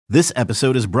This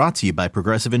episode is brought to you by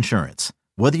Progressive Insurance.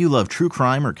 Whether you love true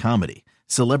crime or comedy,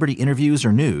 celebrity interviews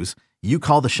or news, you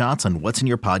call the shots on what's in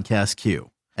your podcast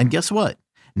queue. And guess what?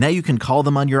 Now you can call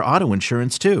them on your auto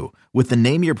insurance too with the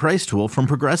Name Your Price tool from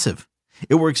Progressive.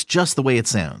 It works just the way it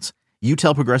sounds. You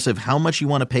tell Progressive how much you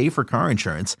want to pay for car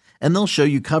insurance, and they'll show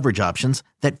you coverage options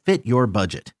that fit your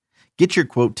budget. Get your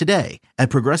quote today at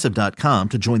Progressive.com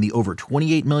to join the over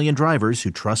 28 million drivers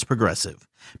who trust Progressive.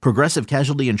 Progressive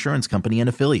Casualty Insurance Company and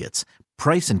Affiliates.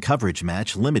 Price and coverage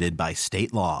match limited by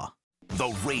state law.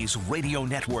 The Rays Radio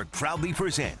Network proudly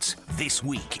presents This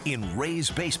Week in Rays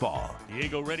Baseball.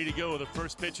 Diego ready to go with the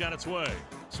first pitch on its way.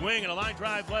 Swing and a line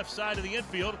drive left side of the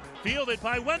infield. Fielded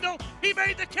by Wendell. He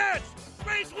made the catch.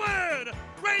 Rays win!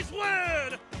 Rays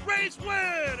win! Rays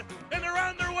win! And they're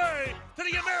on their way to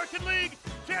the American League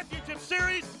Championship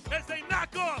Series as they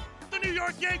knock off the New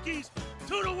York Yankees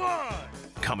 2-1.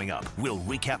 Coming up, we'll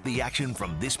recap the action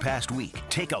from this past week,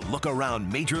 take a look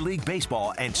around Major League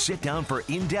Baseball, and sit down for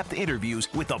in-depth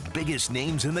interviews with the biggest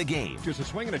names in the game. Just a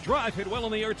swing and a drive, hit well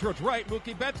in the air towards right.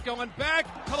 Mookie Betts going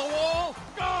back to the wall,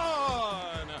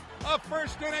 gone! A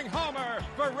first-inning homer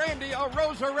for Randy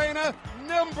Arozarena,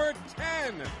 number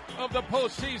 10 of the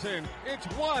postseason. It's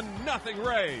 1-0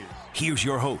 Rays. Here's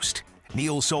your host,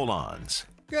 Neil Solondz.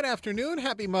 Good afternoon.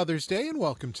 Happy Mother's Day and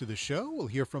welcome to the show. We'll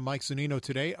hear from Mike Zunino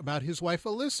today about his wife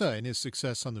Alyssa and his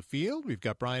success on the field. We've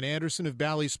got Brian Anderson of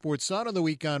Bally Sports Sun on the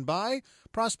week gone by.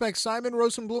 Prospect Simon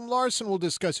Rosenblum Larson will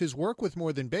discuss his work with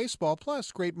More Than Baseball,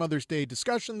 plus great Mother's Day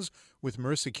discussions with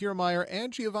Marissa Kiermaier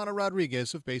and Giovanna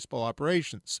Rodriguez of Baseball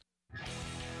Operations.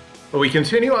 Well, we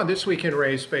continue on This Week in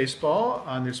Rays Baseball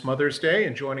on this Mother's Day,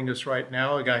 and joining us right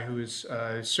now, a guy who has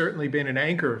certainly been an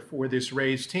anchor for this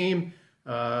Rays team,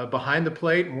 behind the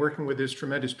plate and working with his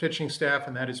tremendous pitching staff,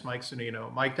 and that is Mike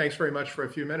Zunino. Mike, thanks very much for a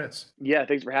few minutes. Yeah,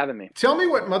 thanks for having me. Tell me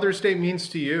what Mother's Day means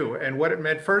to you and what it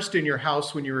meant first in your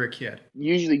house when you were a kid.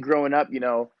 Usually growing up,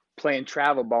 playing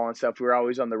travel ball and stuff, we were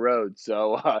always on the road.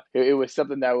 So it was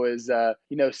something that was,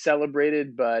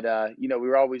 celebrated, but, we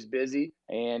were always busy.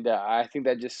 And I think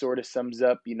that just sort of sums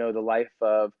up, the life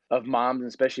of moms, and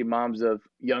especially moms of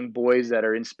young boys that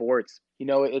are in sports.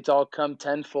 It's all come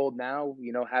tenfold now,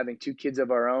 having two kids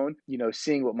of our own,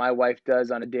 seeing what my wife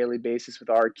does on a daily basis with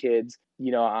our kids.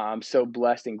 I'm so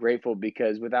blessed and grateful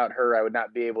because without her, I would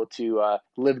not be able to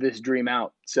live this dream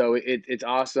out. So it's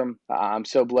awesome. I'm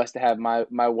so blessed to have my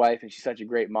wife, and she's such a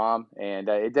great mom. And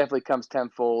it definitely comes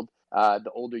tenfold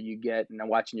the older you get and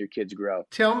watching your kids grow.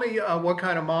 Tell me what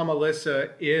kind of mom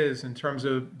Alyssa is in terms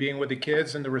of being with the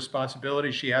kids and the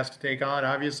responsibilities she has to take on.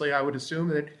 Obviously, I would assume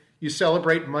that you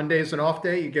celebrate Monday's an off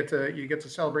day. You get to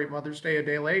celebrate Mother's Day a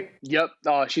day late. Yep.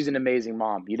 Oh, she's an amazing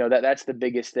mom. That's the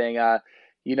biggest thing.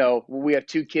 We have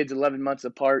two kids 11 months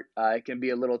apart. It can be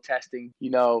a little testing.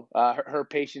 Her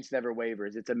patience never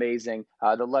wavers. It's amazing.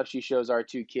 The love she shows our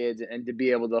two kids, and to be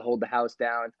able to hold the house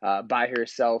down by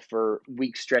herself for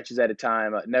week stretches at a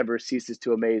time never ceases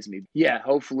to amaze me. Yeah,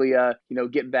 hopefully,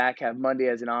 get back, have Monday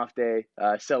as an off day,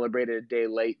 celebrate it a day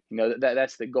late.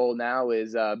 That's the goal now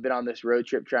is been on this road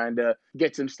trip trying to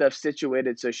get some stuff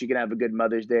situated so she can have a good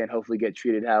Mother's Day and hopefully get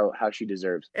treated how she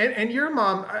deserves. And your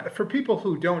mom, for people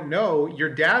who don't know,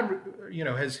 your dad,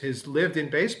 has lived in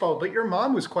baseball, but your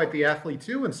mom was quite the athlete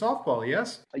too in softball,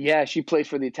 yes? Yeah, she played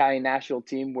for the Italian national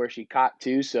team where she caught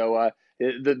too. So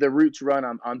the roots run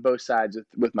on both sides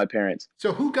with my parents.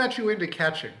 So who got you into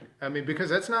catching? I mean, because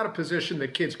that's not a position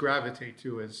that kids gravitate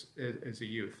to as a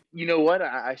youth. You know what?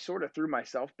 I sort of threw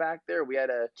myself back there. We had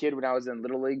a kid when I was in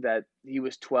Little League that he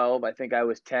was 12. I think I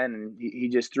was 10, and he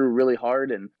just threw really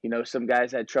hard. And, some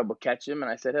guys had trouble catching him.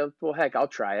 And I said, oh, well, heck, I'll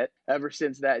try it. Ever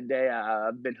since that day,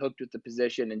 I've been hooked with the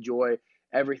position, enjoy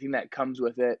everything that comes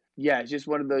with it. Yeah, it's just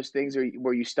one of those things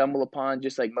where you stumble upon,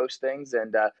 just like most things,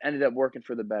 and ended up working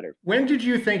for the better. When did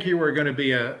you think you were going to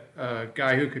be a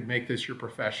guy who could make this your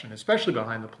profession, especially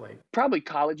behind the plate? Probably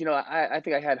college. I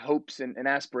think I had hopes and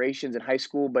aspirations in high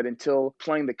school, but until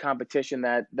playing the competition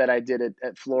that I did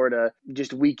at Florida,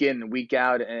 just week in and week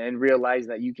out, and realizing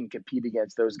that you can compete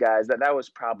against those guys, that was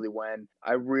probably when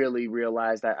I really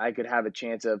realized that I could have a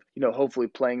chance of, hopefully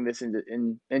playing this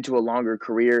into a longer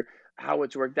career. How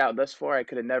it's worked out thus far, I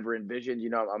could have never envisioned.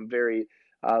 I'm very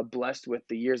blessed with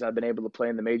the years I've been able to play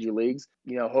in the major leagues.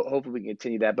 Hopefully we can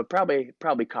continue that, but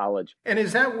probably college. And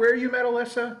is that where you met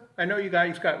Alyssa? I know you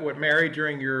guys got married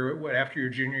during after your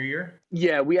junior year?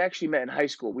 Yeah, we actually met in high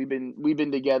school. We've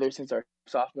been together since our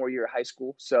sophomore year of high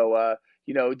school. So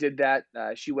did that.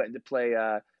 She went to play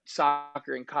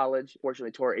soccer in college.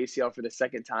 Fortunately, tore ACL for the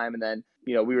second time, and then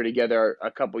we were together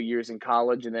a couple years in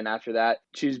college, and then after that,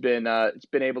 she's been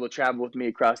able to travel with me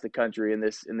across the country in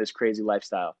this crazy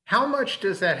lifestyle. How much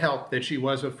does that help that she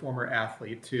was a former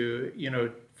athlete to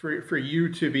for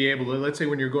you to be able to, let's say,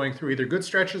 when you're going through either good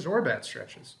stretches or bad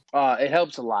stretches? It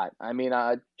helps a lot. I mean,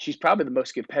 she's probably the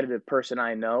most competitive person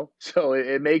I know, so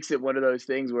it makes it one of those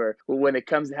things where when it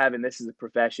comes to having this as a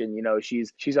profession,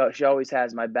 she always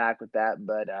has my back with that.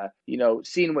 But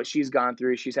seeing what she's gone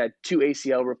through, she's had 2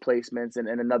 ACL replacements and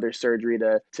another surgery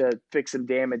to fix some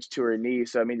damage to her knee.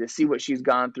 So I mean, to see what she's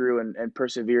gone through and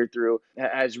persevered through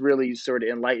has really sort of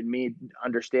enlightened me,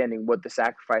 understanding what the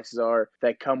sacrifices are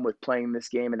that come with playing this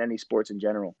game and any sports in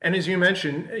general. And as you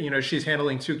mentioned, she's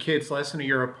handling 2 kids less than a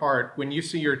year apart. When you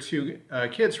see your 2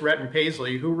 kids, Rhett and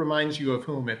Paisley, who reminds you of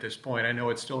whom at this point? I know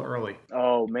it's still early.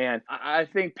 Oh man, I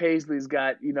think Paisley's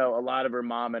got a lot of her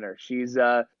mom in her. She's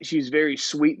very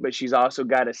sweet, but she's also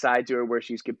got a side to her where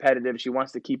she's competitive. She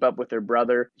wants to keep up with her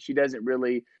brother. She doesn't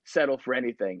really settle for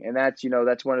anything, and that's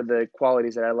one of the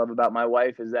qualities that I love about my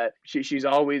wife, is that she's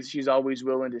always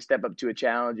willing to step up to a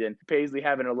challenge. And Paisley,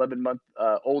 having an 11-month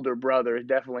older brother,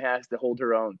 definitely has to hold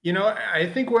her own. I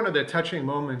think one of the touching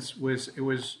moments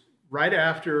was right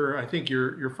after, I think,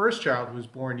 your first child was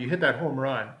born. You hit that home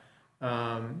run,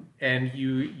 and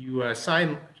you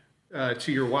signed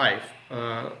to your wife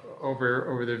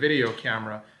over the video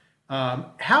camera.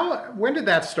 When did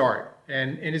that start?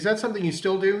 And is that something you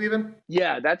still do even?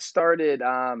 Yeah, that started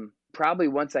probably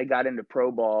once I got into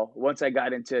pro ball, once I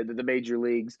got into the major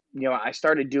leagues. I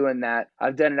started doing that.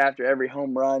 I've done it after every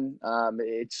home run.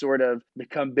 It's sort of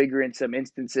become bigger in some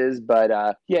instances, but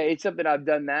yeah, it's something I've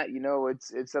done that.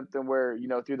 It's something where,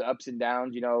 through the ups and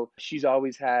downs, she's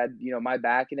always had, my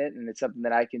back in it, and it's something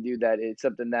that I can do. That it's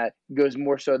something that goes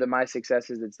more so than my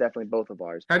successes. It's definitely both of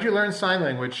ours. How'd you learn sign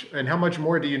language, and how much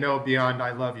more do you know beyond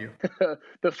 "I love you"?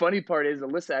 The funny part is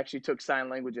Alyssa actually took sign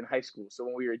language in high school. So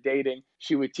when we were dating,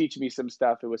 she would teach me some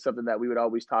stuff. It was something that we would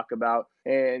always talk about,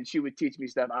 and she would teach me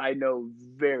stuff I know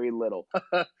very little.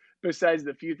 Besides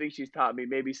the few things she's taught me,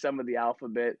 maybe some of the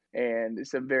alphabet and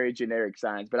some very generic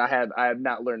signs, but I have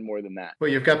not learned more than that. Well,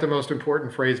 you've got the most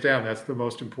important phrase down. That's the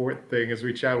most important thing as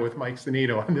we chat with Mike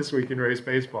Zunino on This Week in Rays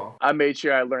Baseball. I made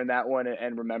sure I learned that one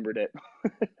and remembered it.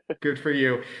 Good for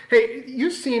you. Hey, you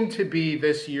seem to be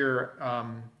this year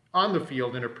on the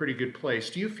field in a pretty good place.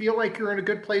 Do you feel like you're in a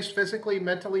good place physically,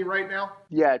 mentally right now?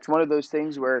 Yeah, it's one of those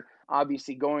things where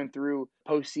obviously going through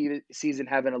postseason,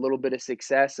 having a little bit of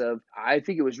success I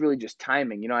think it was really just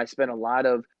timing. I spent a lot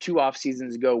of 2 off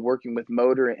seasons ago working with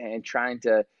motor and trying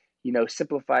to,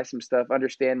 simplify some stuff,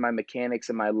 understand my mechanics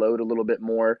and my load a little bit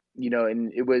more,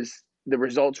 and the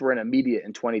results were immediate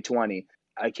in 2020.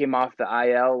 I came off the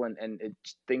IL and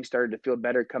things started to feel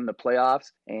better come the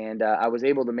playoffs. And I was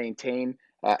able to maintain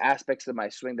aspects of my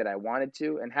swing that I wanted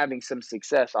to, and having some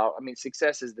success.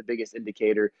 Success is the biggest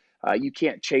indicator. You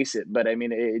can't chase it, but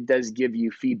it does give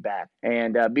you feedback.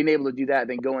 And being able to do that,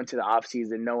 then go into the off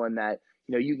season knowing that,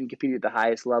 you can compete at the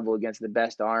highest level against the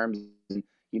best arms. And,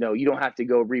 you don't have to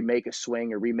go remake a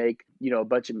swing or remake, a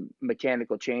bunch of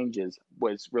mechanical changes,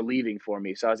 was relieving for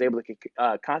me. So I was able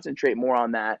to concentrate more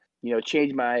on that,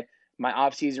 change my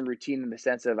off-season routine in the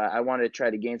sense of I wanted to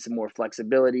try to gain some more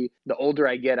flexibility. The older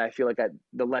I get, I feel like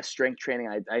the less strength training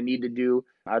I need to do.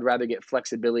 I'd rather get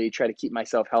flexibility, try to keep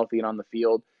myself healthy and on the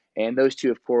field. And those two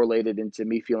have correlated into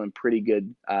me feeling pretty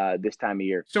good this time of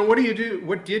year. So what do you do?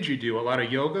 What did you do? A lot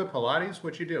of yoga, Pilates?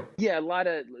 What'd you do? Yeah, a lot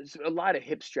of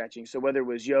hip stretching. So whether it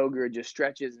was yoga or just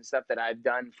stretches and stuff that I've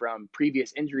done from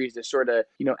previous injuries to sort of,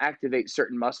 activate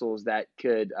certain muscles that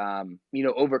could,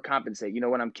 overcompensate.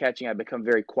 When I'm catching, I become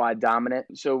very quad dominant.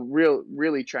 So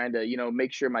really trying to,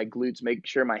 make sure my glutes, make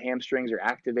sure my hamstrings are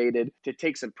activated to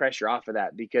take some pressure off of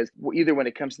that. Because either when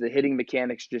it comes to the hitting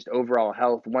mechanics, just overall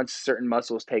health, once certain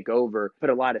muscles take over,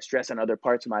 put a lot of stress on other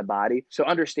parts of my body. So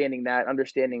understanding that,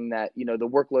 the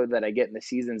workload that I get in the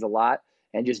season's a lot,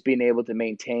 and just being able to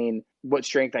maintain what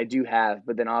strength I do have,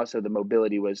 but then also the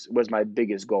mobility was my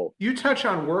biggest goal. You touch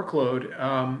on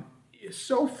workload.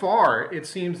 So far, it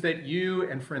seems that you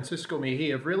and Francisco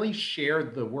Mejia have really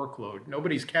shared the workload.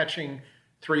 Nobody's catching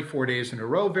 3-4 days in a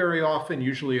row very often.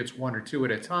 Usually it's 1 or 2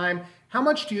 at a time. How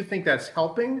much do you think that's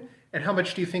helping? And how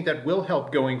much do you think that will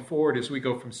help going forward as we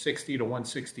go from 60 to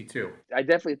 162? I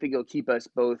definitely think it'll keep us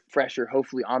both fresher,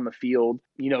 hopefully on the field,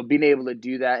 being able to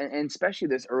do that. And especially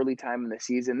this early time in the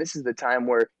season, this is the time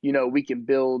where, we can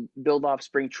build off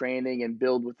spring training and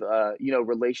build with,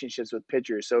 relationships with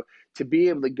pitchers. So to be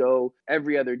able to go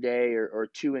every other day or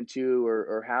 2 and 2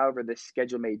 or however the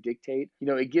schedule may dictate,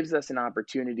 it gives us an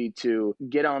opportunity to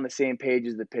get on the same page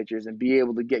as the pitchers and be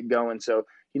able to get going. So,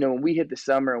 when we hit the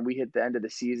summer and we hit the end of the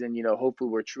season, hopefully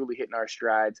we're truly hitting our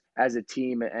strides as a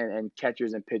team and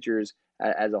catchers and pitchers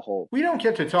as a whole. We don't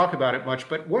get to talk about it much,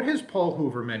 but what has Paul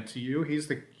Hoover meant to you? He's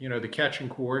the catching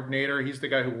coordinator. He's the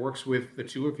guy who works with the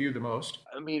two of you the most.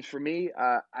 I mean, for me,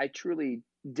 I truly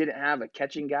didn't have a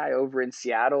catching guy over in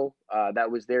Seattle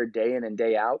that was there day in and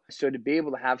day out. So to be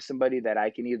able to have somebody that I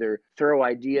can either throw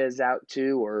ideas out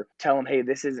to or tell him, hey,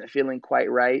 this isn't feeling quite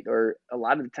right, or a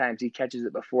lot of the times he catches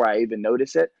it before I even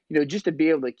notice it, just to be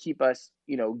able to keep us,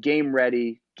 game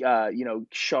ready,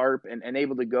 sharp and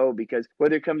able to go, because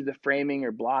whether it comes to framing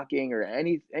or blocking or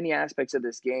any aspects of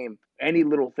this game, any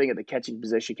little thing at the catching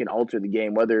position can alter the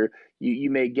game. Whether you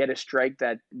may get a strike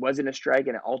that wasn't a strike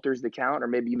and it alters the count, or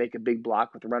maybe you make a big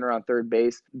block with a runner on third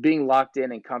base. Being locked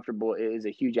in and comfortable is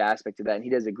a huge aspect of that, and he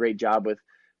does a great job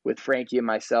with Frankie and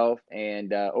myself.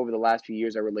 And over the last few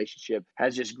years, our relationship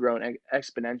has just grown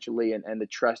exponentially, and the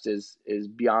trust is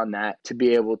beyond that to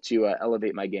be able to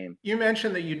elevate my game. You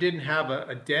mentioned that you didn't have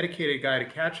a dedicated guy to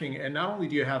catching, and not only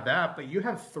do you have that, but you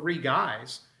have three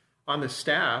guys on the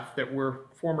staff that were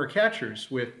former catchers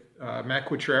with Matt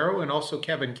Quatrero and also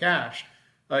Kevin Cash.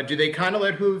 Do they kind of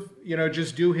let Hoove,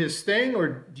 just do his thing,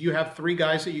 or do you have three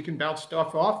guys that you can bounce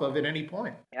stuff off of at any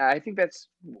point? Yeah, I think that's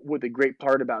what the great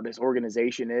part about this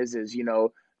organization is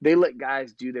they let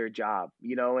guys do their job,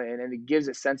 and it gives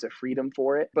a sense of freedom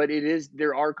for it. But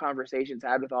there are conversations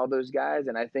had with all those guys.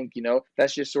 And I think,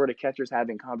 that's just sort of catchers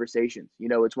having conversations.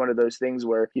 It's one of those things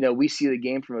where, we see the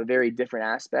game from a very different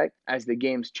aspect as the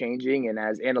game's changing and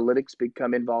as analytics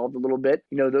become involved a little bit.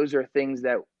 Those are things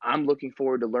that I'm looking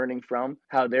forward to learning from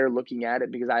how they're looking at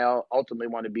it, because I ultimately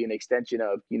want to be an extension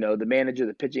of, the manager,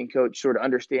 the pitching coach, sort of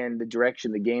understand the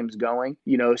direction the game's going,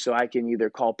 so I can either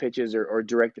call pitches or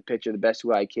direct the pitcher the best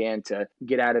way I can to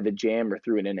get out of a jam or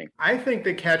through an inning. I think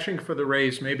that catching for the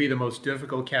Rays may be the most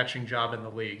difficult catching job in the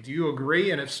league. Do you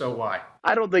agree? And if so, why?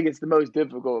 I don't think it's the most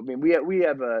difficult. I mean, we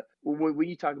have when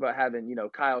you talk about having,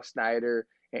 Kyle Snyder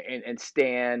and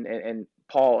Stan and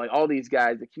Paul, like all these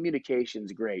guys, the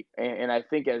communication's great. And I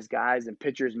think as guys and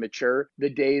pitchers mature, the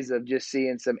days of just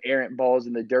seeing some errant balls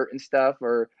in the dirt and stuff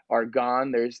are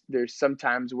gone. There's some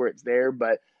times where it's there,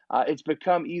 but it's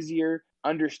become easier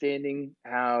understanding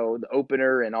how the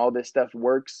opener and all this stuff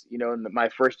works, in my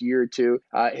first year or two,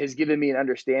 has given me an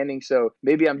understanding. So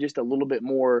maybe I'm just a little bit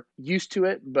more used to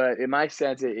it, but in my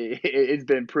sense, it's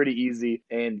been pretty easy.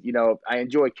 And, I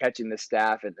enjoy catching the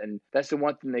staff. And that's the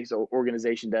one thing this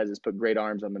organization does, is put great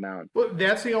arms on the mound. Well,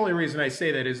 that's the only reason I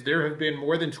say that is there have been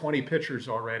more than 20 pitchers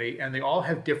already, and they all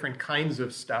have different kinds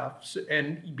of stuff.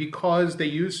 And because they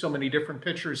use so many different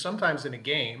pitchers, sometimes in a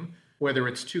game, whether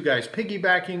it's two guys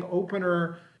piggybacking,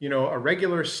 opener, a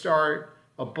regular start,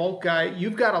 a bulk guy,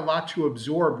 you've got a lot to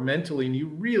absorb mentally, and you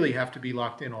really have to be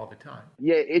locked in all the time.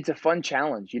 Yeah, it's a fun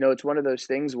challenge. It's one of those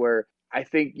things where I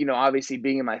think, obviously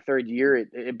being in my third year,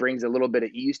 it brings a little bit of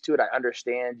ease to it. I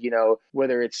understand,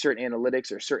 whether it's certain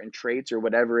analytics or certain traits or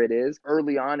whatever it is.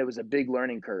 Early on, it was a big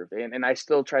learning curve. And I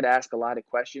still try to ask a lot of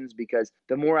questions, because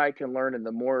the more I can learn and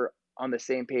the more on the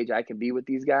same page I can be with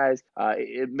these guys,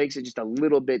 it makes it just a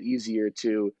little bit easier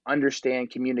to understand,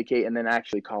 communicate, and then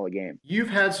actually call a game. You've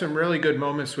had some really good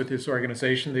moments with this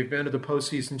organization. They've been to the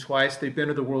postseason twice. They've been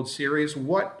to the World Series.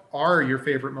 What are your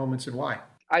favorite moments and why?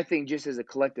 I think just as a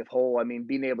collective whole, I mean,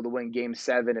 being able to win Game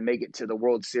 7 and make it to the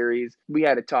World Series. We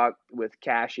had a talk with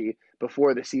Cashy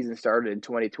before the season started in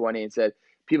 2020 and said,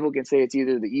 people can say it's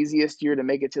either the easiest year to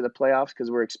make it to the playoffs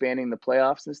because we're expanding the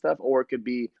playoffs and stuff, or it could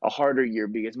be a harder year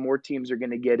because more teams are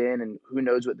going to get in and who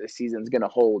knows what this season's going to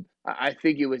hold. I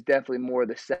think it was definitely more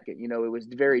the second. It was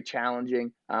very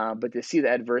challenging, but to see the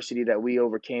adversity that we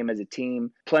overcame as a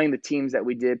team, playing the teams that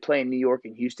we did, playing New York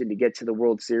and Houston to get to the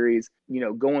World Series,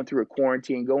 going through a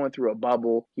quarantine, going through a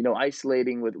bubble,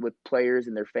 isolating with players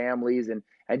and their families and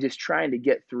just trying to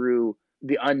get through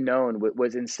the unknown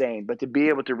was insane. But to be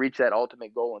able to reach that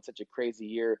ultimate goal in such a crazy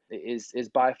year is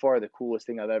by far the coolest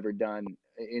thing I've ever done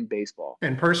in baseball.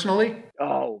 And personally?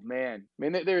 Oh, man. I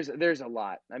mean, there's a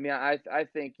lot. I mean, I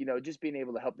think, just being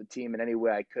able to help the team in any way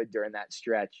I could during that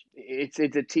stretch. It's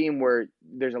a team where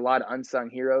there's a lot of unsung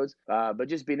heroes, but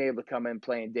just being able to come in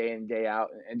playing day in, day out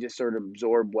and just sort of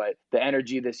absorb what the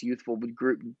energy this youthful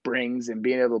group brings and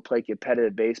being able to play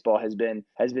competitive baseball has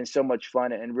been so much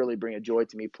fun and really bring a joy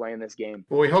to me playing this game.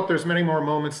 Well, we hope there's many more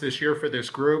moments this year for this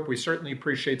group. We certainly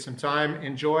appreciate some time.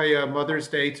 Enjoy Mother's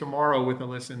Day tomorrow with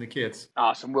Alyssa and the kids.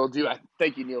 Awesome. Will do.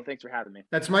 Thank you, Neil. Thanks for having me.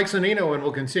 That's Mike Zunino, and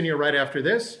we'll continue right after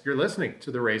this. You're listening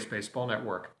to the Rays Baseball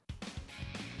Network.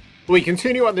 We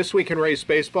continue on This Week in Rays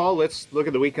Baseball. Let's look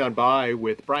at the week gone by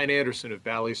with Brian Anderson of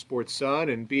Bally Sports Sun.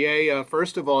 And BA,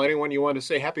 first of all, anyone you want to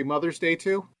say Happy Mother's Day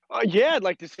to? Yeah, I'd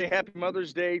like to say Happy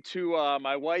Mother's Day to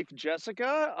my wife,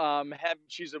 Jessica.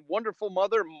 She's a wonderful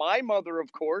mother. My mother,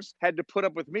 of course, had to put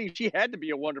up with me. She had to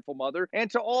be a wonderful mother.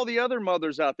 And to all the other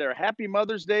mothers out there, Happy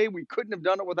Mother's Day. We couldn't have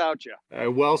done it without you.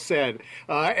 Well said.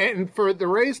 And for the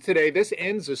Rays today, this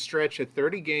ends a stretch of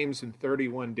 30 games in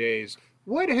 31 days.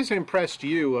 What has impressed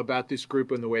you about this group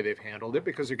and the way they've handled it?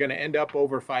 Because they're going to end up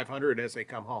over 500 as they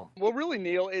come home. Well, really,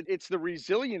 Neil, it's the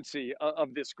resiliency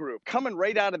of this group coming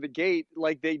right out of the gate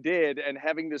like they did and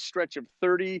having this stretch of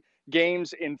 30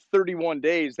 games in 31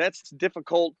 days. That's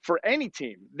difficult for any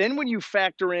team. Then when you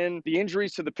factor in the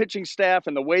injuries to the pitching staff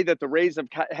and the way that the Rays have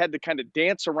had to kind of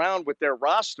dance around with their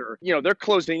roster, they're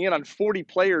closing in on 40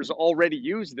 players already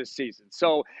used this season.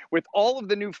 So with all of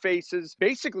the new faces,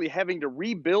 basically having to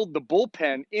rebuild the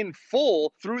bullpen in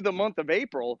full through the month of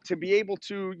April to be able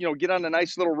to, get on a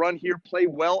nice little run here, play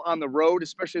well on the road,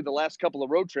 especially the last couple of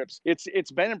road trips.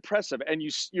 It's been impressive. And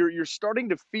you're starting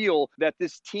to feel that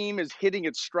this team is hitting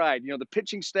its stride. The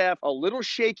pitching staff a little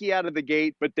shaky out of the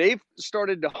gate, but they've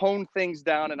started to hone things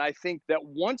down. And I think that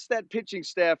once that pitching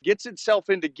staff gets itself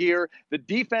into gear, the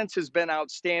defense has been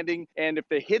outstanding. And if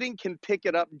the hitting can pick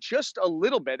it up just a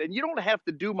little bit, and you don't have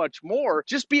to do much more,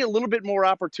 just be a little bit more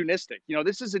opportunistic.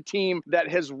 This is a team that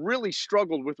has really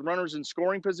struggled with runners in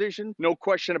scoring position, no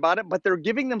question about it, but they're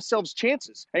giving themselves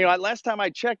chances. And, last time I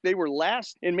checked, they were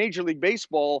last in Major League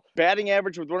Baseball batting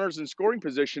average with runners in scoring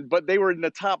position, but they were in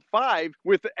the top 5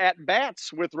 with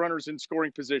at-bats with runners in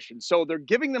scoring position. So they're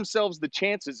giving themselves the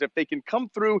chances. If they can come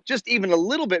through just even a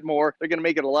little bit more, they're going to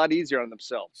make it a lot easier on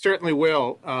themselves. Certainly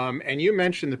will. And you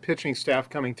mentioned the pitching staff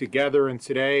coming together, and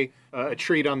today a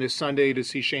treat on this Sunday to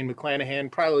see Shane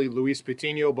McClanahan, probably Luis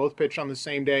Patino, both pitch on the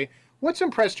same day. What's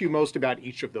impressed you most about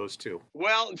each of those two?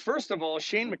 Well, first of all,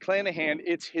 Shane McClanahan,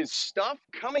 it's his stuff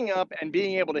coming up and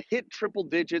being able to hit triple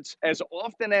digits as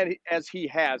often as he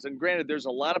has. And granted, there's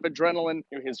a lot of adrenaline.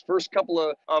 His first couple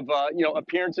of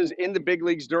appearances in the big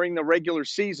leagues during the regular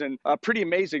season, pretty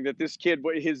amazing that this kid,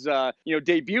 his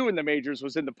debut in the majors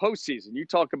was in the postseason. You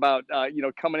talk about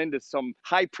coming into some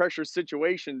high pressure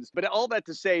situations, but all that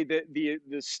to say that the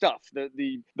stuff,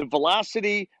 the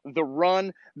velocity, the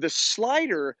run, the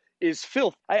slider is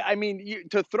filth. I mean,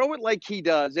 to throw it like he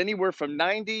does, anywhere from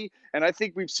 90, and I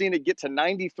think we've seen it get to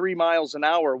 93 miles an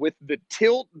hour with the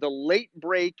tilt, the late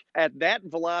break at that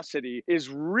velocity is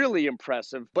really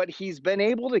impressive, but he's been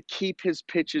able to keep his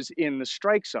pitches in the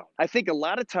strike zone. I think a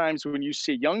lot of times when you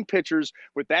see young pitchers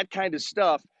with that kind of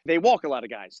stuff, they walk a lot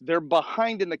of guys. They're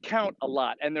behind in the count a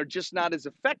lot, and they're just not as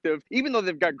effective. Even though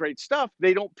they've got great stuff,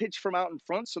 they don't pitch from out in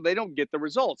front, so they don't get the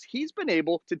results. He's been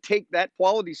able to take that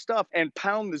quality stuff and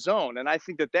pound the zone, and I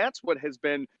think that that's what has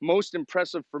been most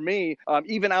impressive for me,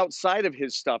 even outside of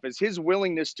his stuff, is his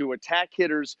willingness to attack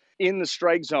hitters in the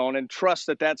strike zone and trust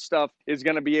that that stuff is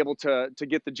going to be able to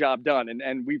get the job done.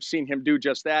 And we've seen him do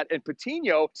just that. And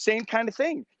Patino, same kind of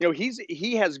thing.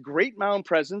 He has great mound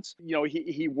presence.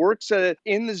 He works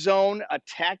in the zone,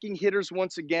 attacking hitters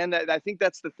once again. I think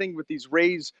that's the thing with these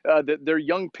Rays, that they're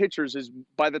young pitchers, is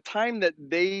by the time that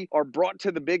they are brought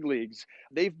to the big leagues,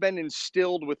 they've been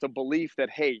instilled with a belief that,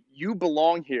 hey, you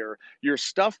belong here. Your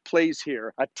stuff plays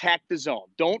here. Attack the zone.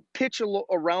 Don't pitch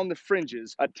around the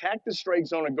fringes. Attack the strike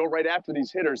zone and go right after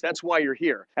these hitters. That's why you're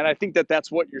here. And I think that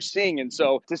that's what you're seeing. And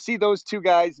so to see those two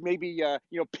guys maybe,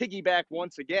 piggyback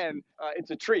once again,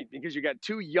 it's a treat, because you got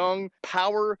two young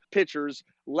power pitchers,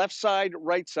 left side,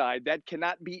 right side. That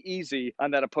cannot be easy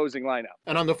on that opposing lineup.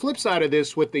 And on the flip side of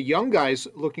this, with the young guys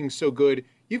looking so good,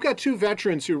 you've got two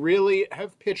veterans who really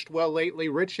have pitched well lately.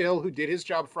 Rich Hill, who did his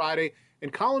job Friday,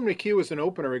 and Colin McHugh as an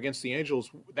opener against the Angels.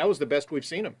 That was the best we've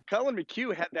seen him. Colin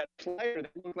McHugh had that flyer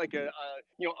that looked like a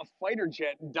fighter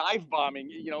jet dive bombing,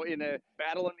 in a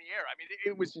battle in the air. I mean,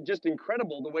 it was just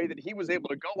incredible the way that he was able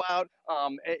to go out,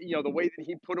 the way that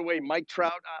he put away Mike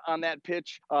Trout on that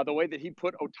pitch, the way that he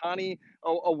put Ohtani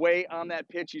away on that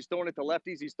pitch. He's throwing it to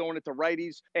lefties. He's throwing it to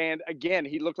righties. And again,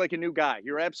 he looked like a new guy.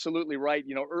 You're absolutely right.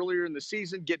 Earlier in the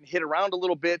season, getting hit around a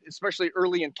little bit, especially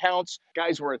early in counts,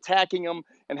 guys were attacking him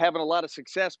and having a lot of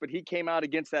success, but he came out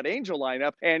against that Angel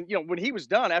lineup. And, when he was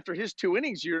done after his 2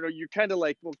 innings, you're kind of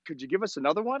like, well, could you give us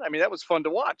another one? I mean, that was fun to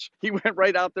watch. He went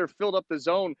right out there, filled up the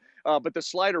zone. But the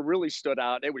slider really stood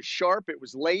out. It was sharp. It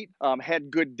was late,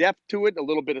 had good depth to it, a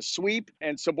little bit of sweep.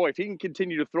 And so, boy, if he can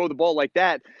continue to throw the ball like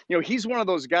that, he's one of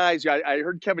those guys. I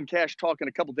heard Kevin Cash talking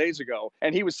a couple days ago,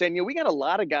 and he was saying, we got a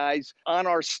lot of guys on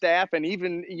our staff and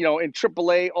even, in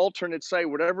AAA, alternate site,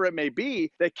 whatever it may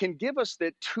be, that can give us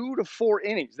that 2 to 4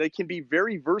 innings. They can be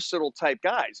very versatile type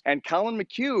guys. And Colin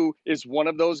McHugh is one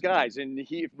of those guys. And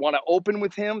if you want to open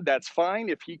with him, that's fine.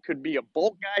 If he could be a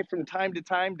bulk guy from time to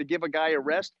time to give a guy a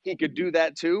rest, he he could do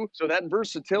that too. So that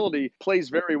versatility plays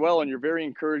very well, and you're very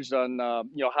encouraged on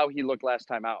how he looked last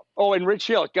time out. Oh, and Rich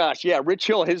Hill, gosh, yeah, Rich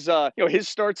Hill, his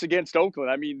starts against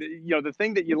Oakland. I mean, the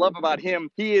thing that you love about him,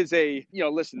 he is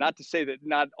listen, not to say that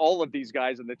not all of these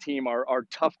guys on the team are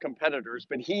tough competitors,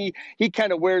 but he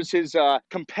kind of wears his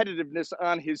competitiveness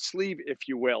on his sleeve, if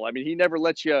you will. I mean, he never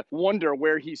lets you wonder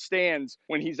where he stands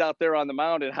when he's out there on the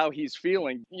mound and how he's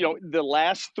feeling. The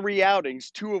last 3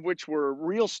 outings, 2 of which were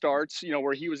real starts,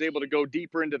 where he was able to go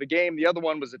deeper into the game. The other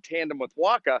one was a tandem with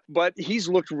Wacha, but he's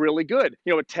looked really good.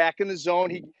 Attacking the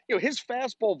zone. His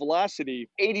fastball velocity,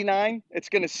 89, it's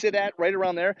going to sit at right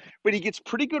around there, but he gets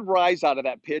pretty good rise out of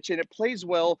that pitch, and it plays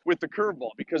well with the curveball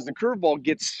because the curveball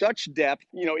gets such depth.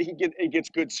 It gets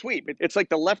good sweep. It's like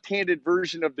the left-handed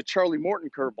version of the Charlie Morton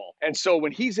curveball. And so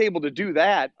when he's able to do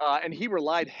that, and he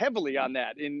relied heavily on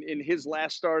that in his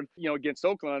last start, against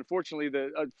Oakland. Unfortunately,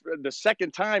 the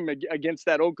second time against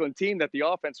that Oakland team that the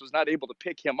offense was not able to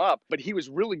pick him up, but he was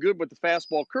really good with the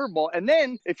fastball curveball. And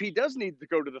then if he does need to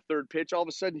go to the third pitch, all of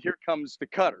a sudden here comes the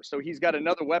cutter. So he's got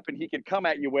another weapon he can come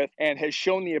at you with, and has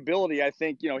shown the ability, I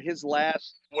think, his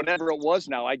last, whatever it was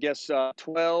now, I guess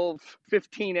 12,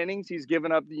 15 innings, he's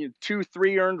given up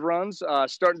 2-3 earned runs,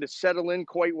 starting to settle in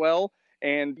quite well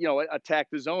and, attack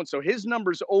the zone. So his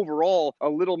numbers overall a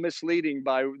little misleading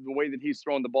by the way that he's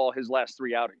thrown the ball his last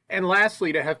 3 outings. And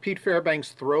lastly, to have Pete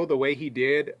Fairbanks throw the way he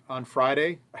did on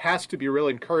Friday has to be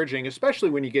really encouraging, especially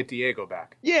when you get Diego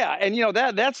back. Yeah, and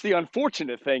that's the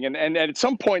unfortunate thing. And at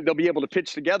some point they'll be able to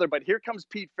pitch together, but here comes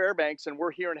Pete Fairbanks, and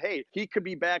we're hearing, hey, he could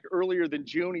be back earlier than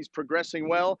June. He's progressing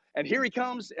well. And here he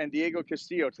comes, and Diego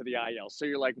Castillo to the IL. So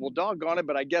you're like, well, doggone it,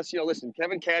 but I guess, listen,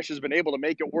 Kevin Cash has been able to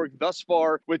make it work thus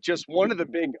far with just one of the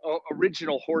big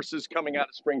original horses coming out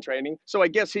of spring training. So I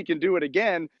guess he can do it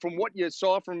again. From what you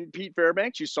saw from Pete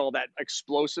Fairbanks, you saw that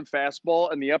explosive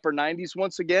fastball in the upper 90s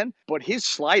once again, but his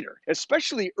slider,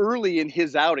 especially early in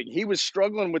his outing, he was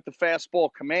struggling with the fastball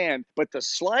command, but the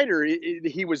slider,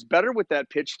 he was better with that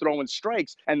pitch throwing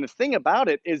strikes. And the thing about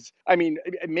it is, I mean,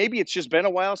 maybe it's just been a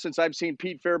while since I've seen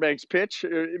Pete Fairbanks pitch,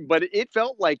 but it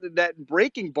felt like that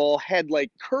breaking ball had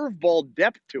like curveball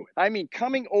depth to it. I mean,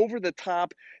 coming over the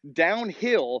top,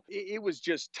 downhill, it was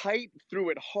just tight, threw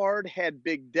it hard, had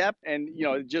big depth, and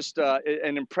just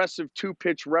an impressive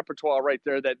 2-pitch repertoire right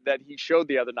there that he showed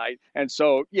the other night. And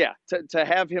so to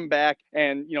have him back,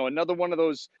 and another one of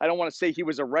those, I don't want to say he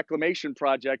was a reclamation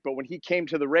project, but when he came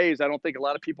to the Rays, I don't think a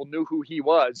lot of people knew who he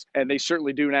was, and they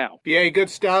certainly do now. BA, good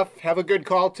stuff. Have a good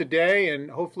call today, and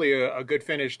hopefully a good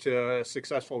finish to a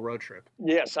successful road trip.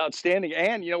 Yes, outstanding.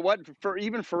 And you know what,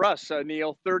 for us,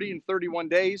 Neil, 30 and 31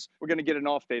 days, we're going to get an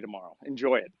off day tomorrow.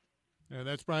 Enjoy it. And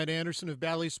that's Brian Anderson of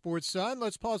Bally Sports Sun.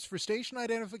 Let's pause for station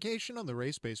identification on the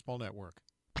Rays Baseball Network.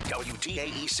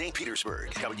 WDAE St.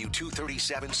 Petersburg,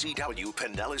 W237CW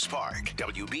Pinellas Park,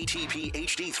 WBTP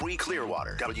HD3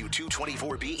 Clearwater,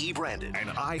 W224BE Brandon, an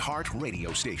iHeart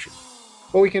radio station.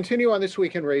 Well, we continue on This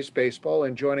Week in Rays Baseball,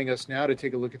 and joining us now to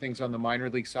take a look at things on the minor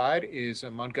league side is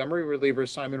Montgomery reliever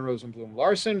Simon Rosenblum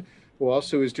Larson, who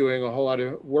also is doing a whole lot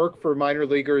of work for minor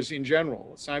leaguers in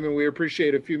general. Simon, we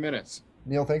appreciate a few minutes.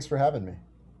 Neil, thanks for having me.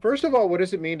 First of all, what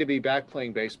does it mean to be back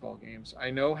playing baseball games? I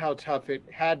know how tough it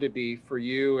had to be for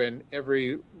you and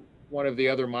every one of the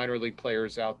other minor league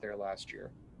players out there last year.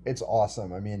 It's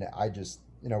awesome. I mean,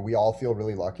 we all feel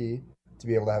really lucky to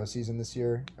be able to have a season this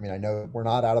year. I mean, I know we're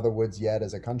not out of the woods yet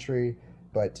as a country,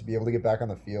 but to be able to get back on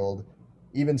the field,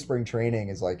 even spring training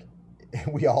is like,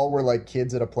 we all were like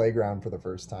kids at a playground for the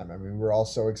first time. I mean, we were all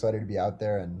so excited to be out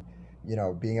there and,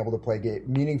 being able to play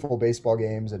meaningful baseball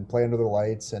games and play under the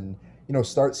lights and,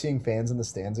 start seeing fans in the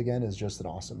stands again is just an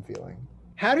awesome feeling.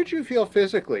 How did you feel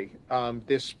physically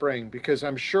this spring? Because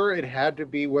I'm sure it had to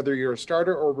be, whether you're a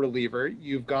starter or reliever,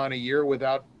 you've gone a year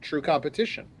without true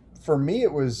competition. For me,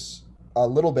 it was a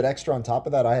little bit extra on top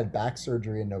of that. I had back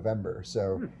surgery in November.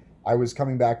 So I was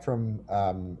coming back from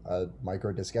a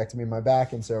microdiscectomy in my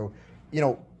back. And so,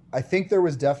 I think there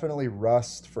was definitely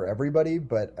rust for everybody,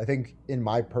 but I think in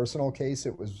my personal case,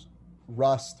 it was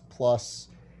rust plus,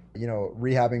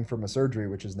 rehabbing from a surgery,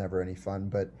 which is never any fun,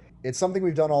 but it's something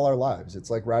we've done all our lives. It's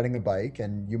like riding a bike,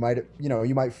 and you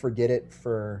might forget it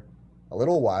for a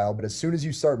little while, but as soon as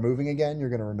you start moving again, you're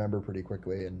going to remember pretty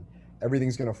quickly, and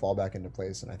everything's going to fall back into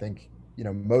place. And I think,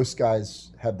 most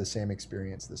guys have the same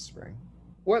experience this spring.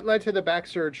 What led to the back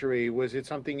surgery? Was it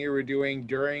something you were doing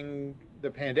during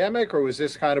the pandemic, or was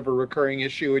this kind of a recurring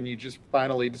issue and you just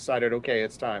finally decided, okay,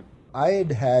 it's time? I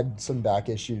had had some back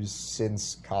issues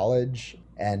since college,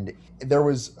 and there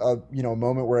was a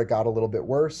moment where it got a little bit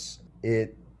worse.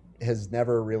 It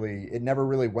never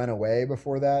really went away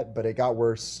before that, but it got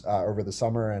worse over the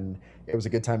summer, and it was a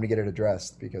good time to get it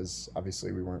addressed because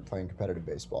obviously we weren't playing competitive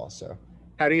baseball. So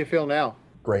How do you feel now?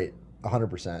 great,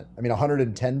 100%. I mean,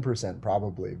 110%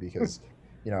 probably, because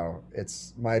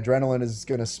it's my adrenaline is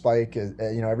going to spike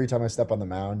every time I step on the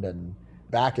mound, and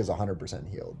back is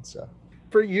 100% healed. So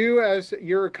For you, as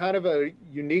you're kind of a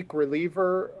unique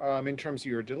reliever in terms of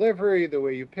your delivery, the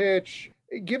way you pitch,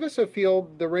 give us a feel.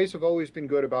 The Rays have always been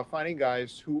good about finding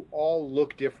guys who all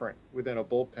look different within a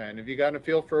bullpen. Have you gotten a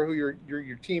feel for who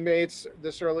your teammates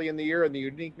this early in the year and the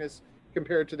uniqueness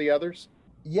compared to the others?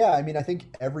 yeah, I mean, I think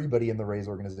everybody in the Rays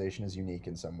organization is unique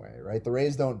in some way, right? The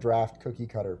Rays don't draft cookie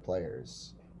cutter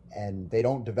players, and they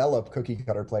don't develop cookie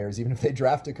cutter players even if they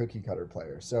draft a cookie cutter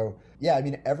player. So yeah, I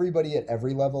mean, everybody at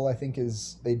every level, I think,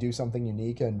 they do something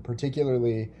unique, and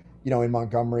particularly, in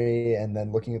Montgomery, and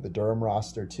then looking at the Durham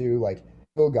roster too, like,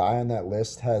 every guy on that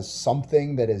list has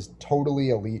something that is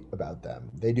totally elite about them.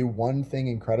 They do one thing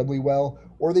incredibly well,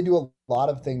 or they do a lot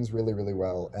of things really, really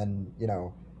well. And,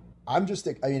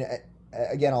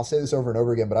 again, I'll say this over and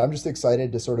over again, but I'm just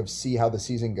excited to sort of see how the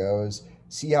season goes,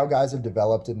 see how guys have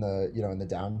developed in the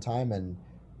downtime. And,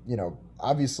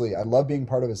 obviously I love being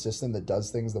part of a system that does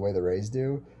things the way the Rays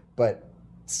do, but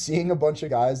seeing a bunch of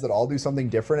guys that all do something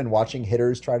different and watching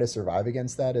hitters try to survive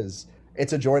against that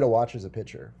it's a joy to watch as a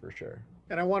pitcher, for sure.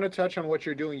 And I want to touch on what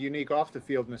you're doing unique off the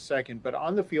field in a second, but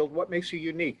on the field, what makes you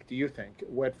unique, do you think,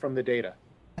 from the data?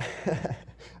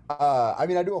 I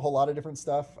mean, I do a whole lot of different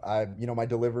stuff. My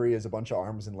delivery is a bunch of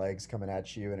arms and legs coming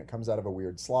at you, and it comes out of a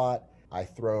weird slot. I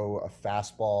throw a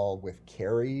fastball with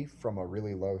carry from a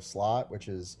really low slot, which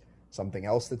is something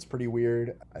else that's pretty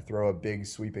weird. I throw a big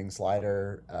sweeping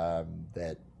slider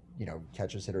that,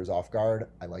 catches hitters off guard,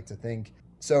 I like to think.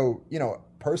 So,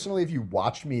 personally, if you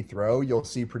watch me throw, you'll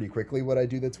see pretty quickly what I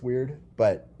do that's weird.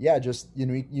 But yeah, just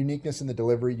uniqueness in the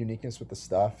delivery, uniqueness with the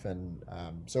stuff, and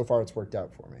so far it's worked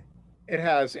out for me. It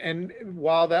has. And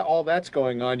while all that's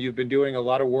going on, you've been doing a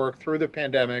lot of work through the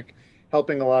pandemic,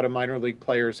 helping a lot of minor league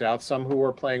players out, some who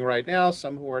are playing right now,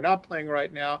 some who are not playing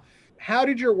right now. How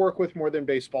did your work with More Than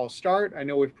Baseball start? I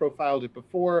know we've profiled it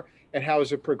before, and how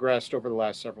has it progressed over the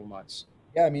last several months?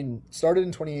 Yeah, I mean, started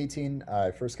in 2018.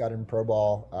 I first got in pro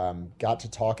ball, got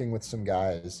to talking with some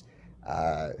guys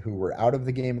who were out of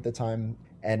the game at the time,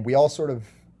 and we all sort of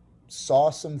saw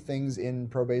some things in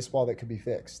pro baseball that could be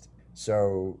fixed.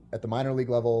 So at the minor league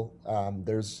level,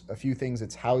 there's a few things.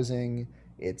 It's housing,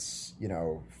 it's,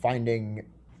 finding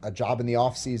a job in the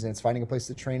off season, it's finding a place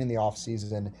to train in the off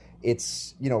season,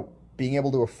 it's, being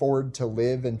able to afford to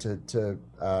live and to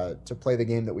play the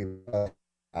game that we love.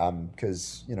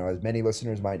 Because, as many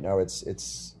listeners might know,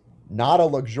 it's not a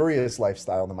luxurious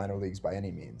lifestyle in the minor leagues by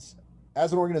any means.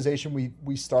 As an organization,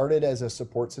 we started as a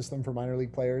support system for minor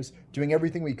league players, doing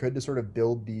everything we could to sort of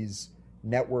build these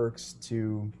networks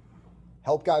to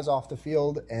help guys off the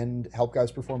field and help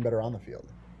guys perform better on the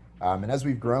field. And as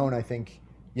we've grown, I think,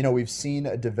 we've seen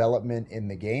a development in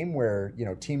the game where,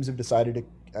 teams have decided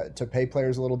to pay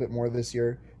players a little bit more this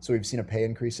year. So we've seen a pay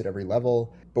increase at every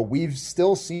level, but we've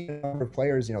still seen a number of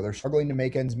players, they're struggling to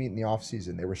make ends meet in the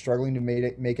offseason. They were struggling to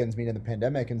make ends meet in the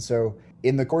pandemic. And so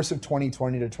in the course of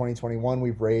 2020 to 2021,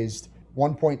 we've raised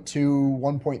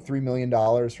 $1.3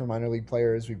 million for minor league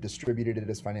players. We've distributed it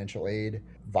as financial aid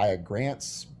via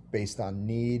grants based on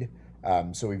need.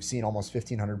 So we've seen almost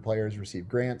 1,500 players receive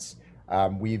grants.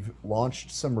 We've launched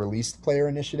some released player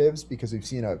initiatives because we've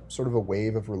seen a sort of a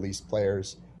wave of released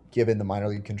players given the minor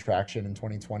league contraction in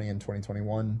 2020 and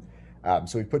 2021.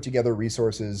 So we've put together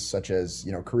resources such as,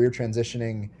 career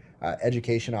transitioning,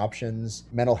 education options,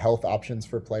 mental health options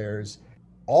for players,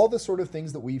 all the sort of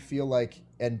things that we feel like,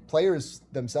 and players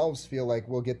themselves feel like,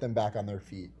 will get them back on their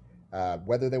feet,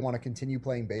 whether they want to continue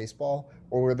playing baseball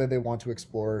or whether they want to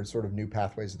explore sort of new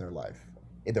pathways in their life,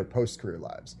 in their post-career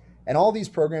lives. And all these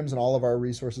programs and all of our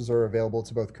resources are available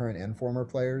to both current and former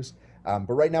players.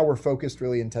 But right now we're focused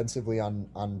really intensively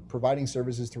on providing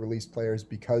services to released players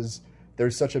because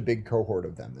there's such a big cohort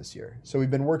of them this year. So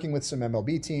we've been working with some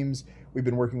MLB teams, we've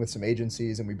been working with some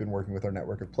agencies, and we've been working with our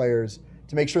network of players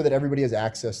to make sure that everybody has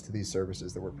access to these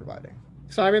services that we're providing.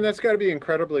 Simon, that's got to be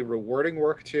incredibly rewarding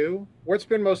work too. What's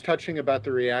been most touching about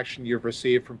the reaction you've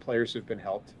received from players who've been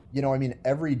helped?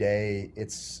 Every day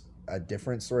it's a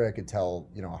different story. I could tell,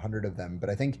 100 of them, but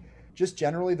I think just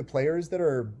generally the players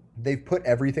they've put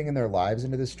everything in their lives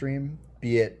into this stream,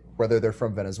 be it whether they're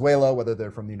from Venezuela, whether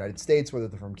they're from the United States, whether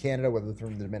they're from Canada, whether they're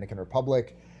from the Dominican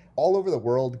Republic, all over the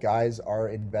world, guys are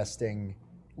investing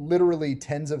literally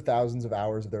tens of thousands of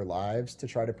hours of their lives to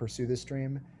try to pursue this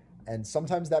dream. And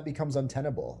sometimes that becomes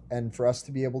untenable. And for us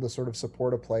to be able to sort of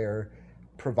support a player,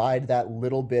 provide that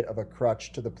little bit of a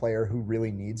crutch to the player who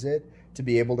really needs it to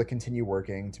be able to continue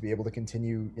working, to be able to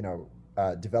continue,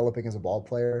 developing as a ball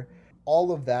player.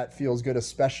 All of that feels good,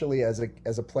 especially as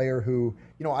a player who,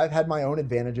 I've had my own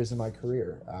advantages in my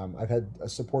career. I've had a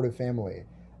supportive family.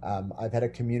 I've had a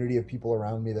community of people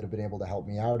around me that have been able to help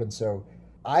me out. And so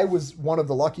I was one of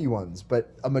the lucky ones,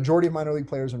 but a majority of minor league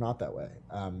players are not that way.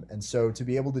 And so to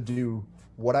be able to do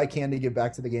what I can to give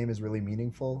back to the game is really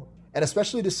meaningful. And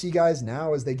especially to see guys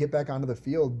now as they get back onto the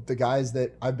field, the guys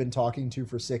that I've been talking to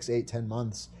for 6, 8, 10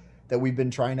 months that we've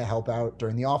been trying to help out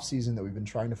during the off season, that we've been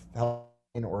trying to help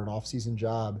or an off-season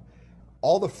job,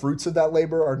 all the fruits of that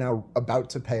labor are now about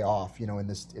to pay off, in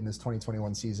this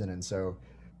 2021 season. And so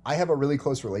I have a really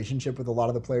close relationship with a lot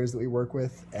of the players that we work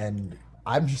with, and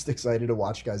I'm just excited to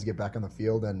watch guys get back on the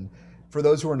field. And for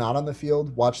those who are not on the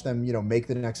field, watch them, make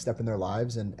the next step in their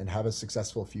lives and have a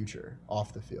successful future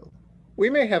off the field. We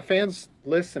may have fans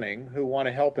listening who want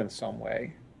to help in some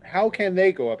way. How can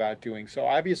they go about doing so?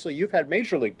 Obviously, you've had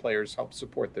major league players help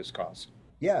support this cause.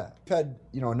 Yeah, I've had,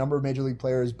 a number of major league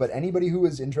players, but anybody who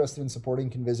is interested in supporting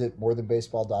can visit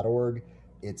morethanbaseball.org.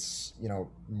 It's,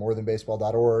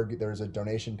 morethanbaseball.org. There's a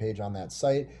donation page on that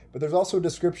site, but there's also a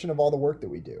description of all the work that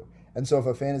we do. And so if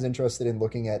a fan is interested in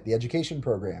looking at the education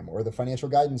program or the financial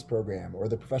guidance program or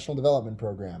the professional development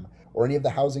program or any of the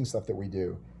housing stuff that we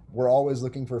do, we're always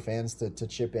looking for fans to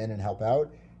chip in and help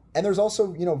out. And there's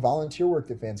also, volunteer work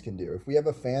that fans can do. If we have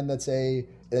a fan that's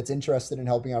interested in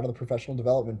helping out on the professional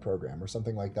development program or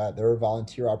something like that, there are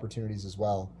volunteer opportunities as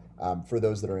well for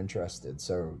those that are interested.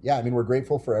 So, yeah, we're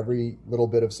grateful for every little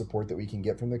bit of support that we can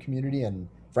get from the community. And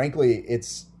frankly,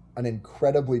 it's an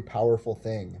incredibly powerful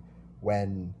thing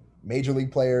when major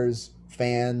league players,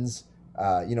 fans,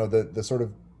 the sort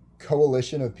of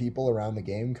coalition of people around the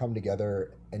game come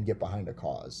together and get behind a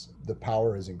cause. The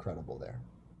power is incredible there.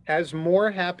 Has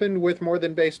more happened with More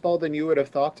Than Baseball than you would have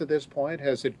thought to this point?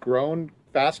 Has it grown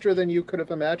faster than you could have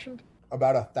imagined?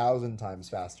 About 1,000 times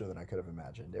faster than I could have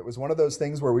imagined. It was one of those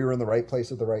things where we were in the right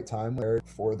place at the right time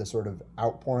for the sort of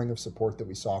outpouring of support that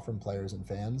we saw from players and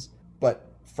fans.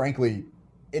 But frankly,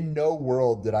 in no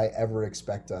world did I ever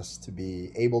expect us to be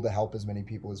able to help as many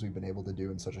people as we've been able to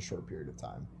do in such a short period of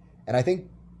time. And I think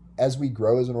as we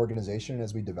grow as an organization and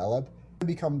as we develop, we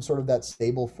become sort of that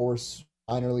stable force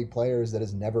minor league players that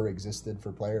has never existed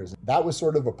for players. That was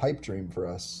sort of a pipe dream for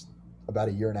us about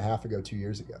 1.5 years ago, 2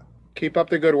 years ago. Keep up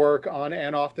the good work on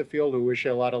and off the field. We wish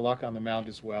you a lot of luck on the mound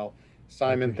as well.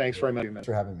 Simon, thanks very much. Thanks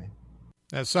for having me.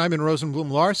 That's Simon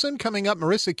Rosenblum-Larson. Coming up,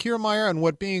 Marissa Kiermaier on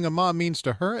what being a mom means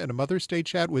to her, and a Mother's Day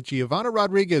chat with Giovanna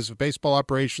Rodriguez of Baseball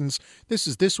Operations. This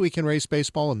is This Week in Rays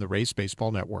Baseball on the Rays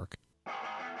Baseball Network.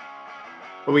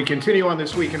 Well, we continue on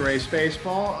This Week in Rays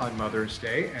Baseball on Mother's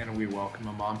Day, and we welcome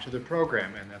a mom to the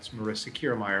program, and that's Marissa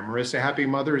Kiermaier. Marissa, happy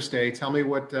Mother's Day. Tell me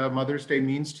what Mother's Day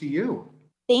means to you.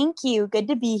 Thank you. Good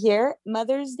to be here.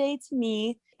 Mother's Day to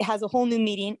me has a whole new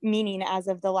meaning as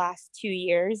of the last 2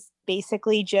 years.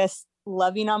 Basically just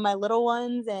loving on my little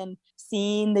ones and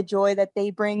seeing the joy that they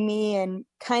bring me, and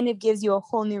kind of gives you a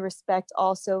whole new respect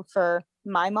also for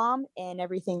my mom and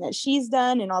everything that she's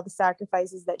done and all the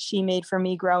sacrifices that she made for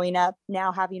me growing up.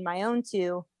 Now having my own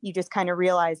two, you just kind of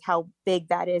realize how big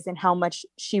that is and how much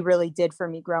she really did for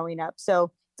me growing up.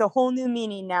 So it's a whole new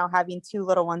meaning now having two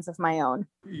little ones of my own.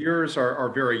 Yours are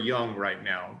very young right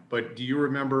now, but do you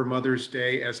remember Mother's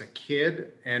Day as a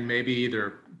kid, and maybe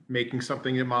either making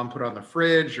something your mom put on the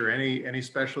fridge or any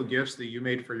special gifts that you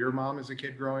made for your mom as a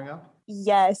kid growing up?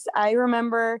 Yes, I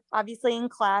remember obviously in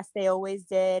class, they always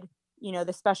did,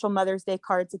 the special Mother's Day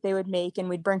cards that they would make and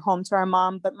we'd bring home to our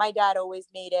mom. But my dad always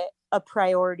made it a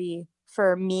priority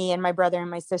for me and my brother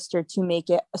and my sister to make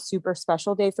it a super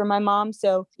special day for my mom.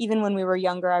 So even when we were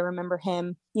younger, I remember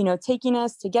him, taking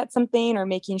us to get something or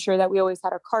making sure that we always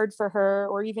had a card for her,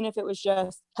 or even if it was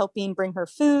just helping bring her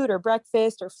food or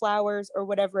breakfast or flowers or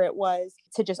whatever it was,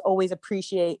 to just always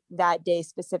appreciate that day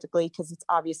specifically, because it's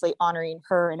obviously honoring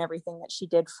her and everything that she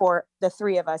did for the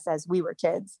three of us as we were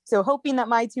kids. So hoping that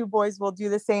my two boys will do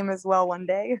the same as well one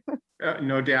day.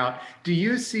 No doubt. Do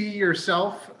you see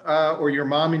yourself or your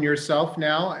mom and yourself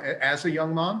now as a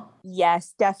young mom?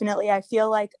 Yes, definitely. I feel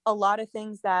like a lot of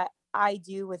things that I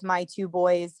do with my two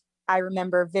boys, I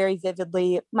remember very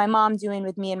vividly my mom doing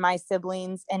with me and my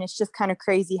siblings. And it's just kind of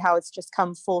crazy how it's just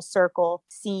come full circle,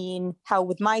 seeing how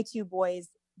with my two boys,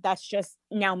 that's just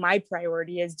now my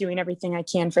priority is doing everything I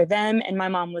can for them. And my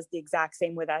mom was the exact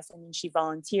same with us. I mean, she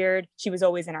volunteered. She was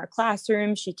always in our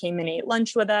classroom. She came and ate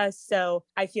lunch with us. So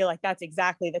I feel like that's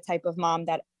exactly the type of mom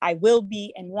that I will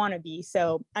be and want to be.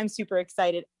 So I'm super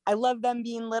excited. I love them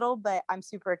being little, but I'm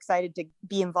super excited to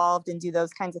be involved and do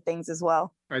those kinds of things as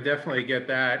well. I definitely get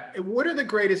that. What are the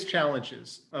greatest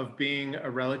challenges of being a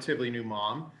relatively new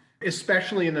mom,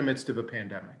 especially in the midst of a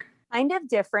pandemic? Kind of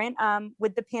different.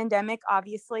 With the pandemic,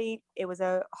 obviously, it was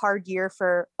a hard year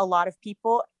for a lot of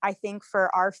people. I think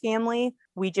for our family,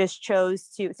 we just chose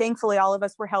to, thankfully, all of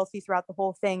us were healthy throughout the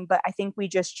whole thing, but I think we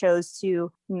just chose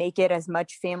to make it as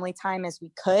much family time as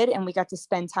we could. And we got to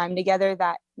spend time together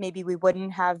that maybe we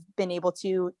wouldn't have been able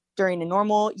to during a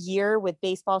normal year with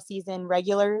baseball season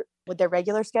with their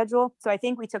regular schedule. So I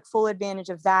think we took full advantage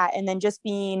of that. And then just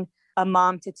being a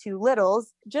mom to two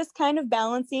littles, just kind of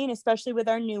balancing, especially with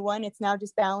our new one. It's now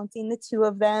just balancing the two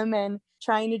of them and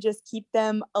trying to just keep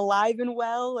them alive and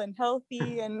well and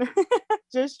healthy and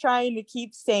just trying to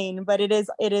keep sane. But it is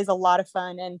a lot of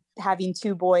fun. And having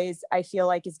two boys, I feel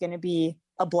like is going to be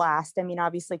a blast. I mean,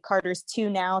 obviously Carter's 2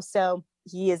 now, so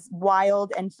he is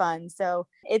wild and fun. So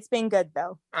it's been good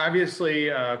though. Obviously,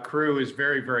 Crew is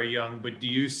very, very young, but do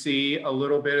you see a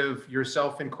little bit of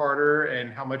yourself in Carter,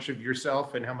 and how much of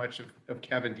yourself and how much of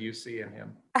Kevin do you see in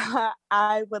him?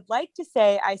 I would like to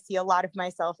say I see a lot of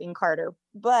myself in Carter,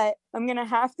 but I'm going to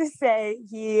have to say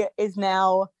he is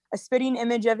now a spitting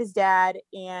image of his dad.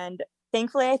 And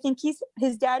thankfully, I think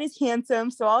his dad is handsome,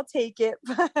 so I'll take it.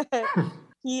 But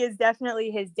he is definitely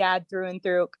his dad through and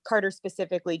through. Carter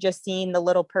specifically, just seeing the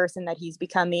little person that he's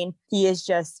becoming. He is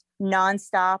just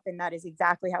nonstop. And that is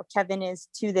exactly how Kevin is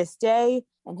to this day.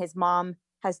 And his mom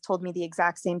has told me the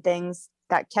exact same things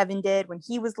that Kevin did when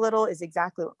he was little is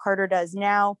exactly what Carter does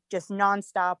now. Just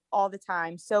nonstop all the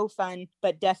time. So fun,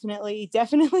 but definitely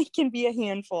can be a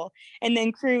handful. And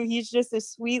then Crew, he's just a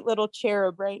sweet little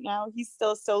cherub right now. He's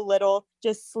still so little,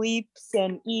 just sleeps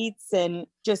and eats and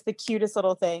just the cutest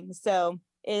little thing. So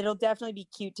it'll definitely be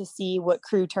cute to see what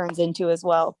Crew turns into as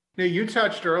well. Now, you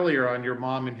touched earlier on your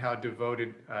mom and how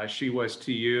devoted she was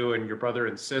to you and your brother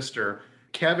and sister.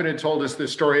 Kevin had told us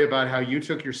this story about how you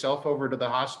took yourself over to the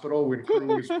hospital when Crew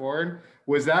was born.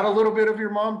 Was that a little bit of your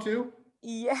mom too?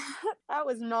 Yeah, that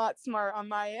was not smart on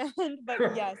my end.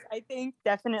 But yes, I think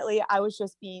definitely I was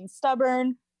just being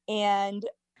stubborn. And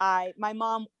my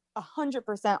mom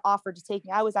 100% offered to take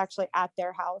me. I was actually at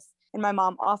their house. And my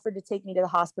mom offered to take me to the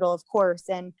hospital, of course.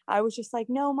 And I was just like,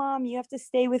 no, Mom, you have to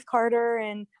stay with Carter.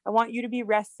 And I want you to be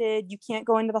rested. You can't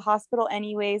go into the hospital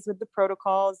anyways with the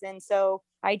protocols. And so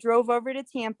I drove over to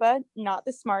Tampa, not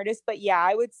the smartest, but yeah,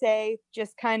 I would say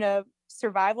just kind of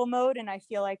survival mode. And I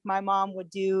feel like my mom would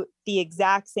do the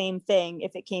exact same thing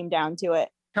if it came down to it.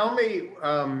 Tell me,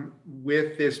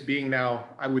 with this being now,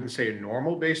 I wouldn't say a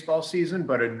normal baseball season,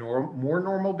 but a more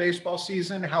normal baseball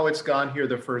season, how it's gone here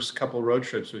the first couple of road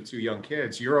trips with 2 young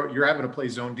kids. You're having to play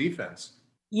zone defense.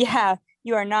 Yeah,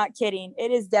 you are not kidding.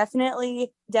 It is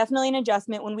definitely an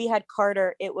adjustment. When we had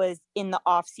Carter, it was in the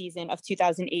off season of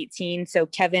 2018. So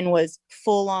Kevin was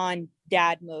full on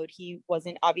dad mode. He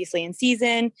wasn't obviously in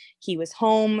season. He was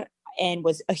home and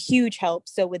was a huge help.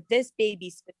 So with this baby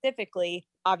specifically,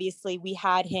 obviously we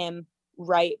had him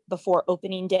right before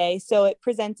opening day. So it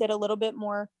presented a little bit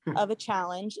more of a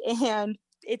challenge, and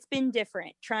it's been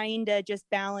different trying to just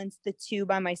balance the two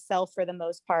by myself for the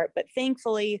most part. But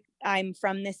thankfully I'm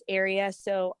from this area,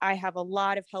 so I have a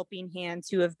lot of helping hands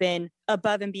who have been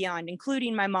above and beyond,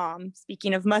 including my mom.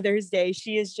 Speaking of Mother's Day,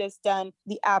 she has just done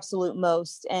the absolute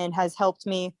most and has helped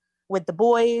me with the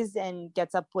boys and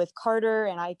gets up with Carter,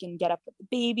 and I can get up with the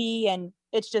baby. And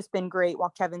it's just been great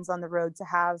while Kevin's on the road to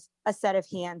have a set of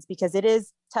hands, because it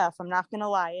is tough. I'm not going to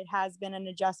lie. It has been an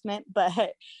adjustment,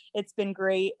 but it's been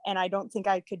great. And I don't think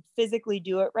I could physically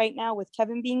do it right now with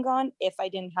Kevin being gone if I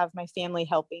didn't have my family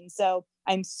helping. So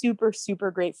I'm super, super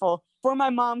grateful for my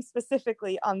mom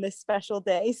specifically on this special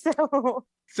day.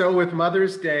 So with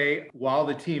Mother's Day, while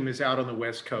the team is out on the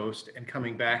West Coast and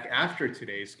coming back after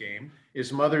today's game,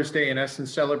 is Mother's Day in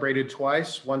essence celebrated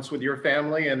twice, once with your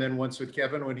family and then once with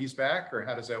Kevin when he's back, or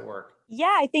how does that work?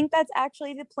 Yeah, I think that's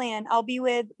actually the plan. I'll be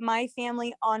with my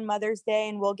family on Mother's Day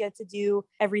and we'll get to do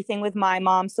everything with my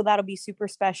mom. So that'll be super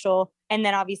special. And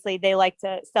then obviously they like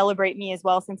to celebrate me as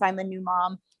well since I'm a new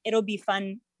mom. It'll be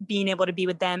fun being able to be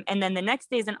with them. And then the next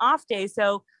day is an off day.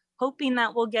 So hoping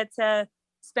that we'll get to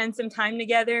spend some time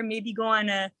together, maybe go on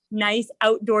a nice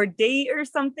outdoor date or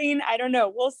something. I don't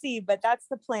know. We'll see, but that's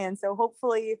the plan. So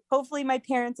hopefully my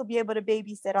parents will be able to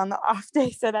babysit on the off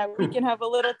day so that we can have a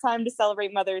little time to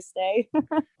celebrate Mother's Day.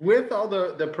 With all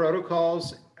the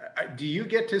protocols, Do you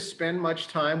get to spend much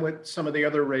time with some of the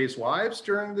other Rays wives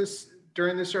during this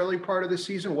early part of the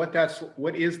season? What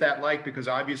is that like? Because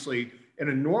obviously in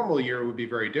a normal year it would be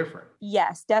very different.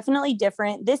 Yes, definitely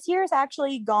different. This year is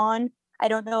actually gone. I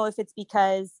don't know if it's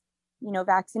because,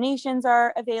 vaccinations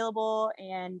are available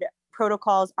and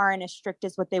protocols aren't as strict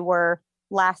as what they were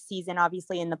last season,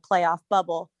 obviously in the playoff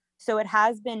bubble. So it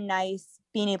has been nice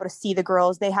being able to see the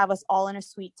girls. They have us all in a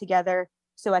suite together.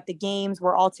 So at the games,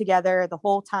 we're all together the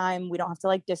whole time. We don't have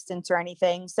to distance or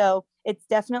anything. So it's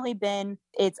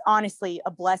honestly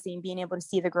a blessing being able to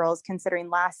see the girls, considering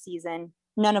last season,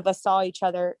 none of us saw each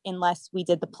other unless we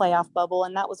did the playoff bubble.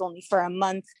 And that was only for a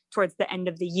month towards the end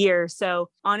of the year. So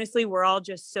honestly, we're all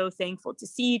just so thankful to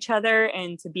see each other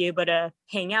and to be able to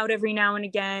hang out every now and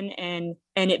again and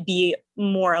it be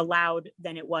more allowed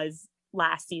than it was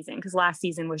last season, because last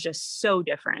season was just so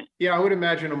different. Yeah, I would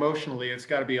imagine emotionally it's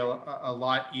got to be a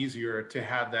lot easier to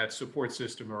have that support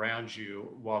system around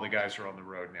you while the guys are on the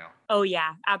road now. Oh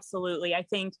yeah, absolutely. I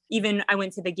think even I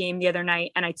went to the game the other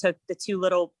night and I took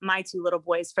my two little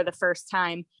boys for the first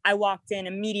time. I walked in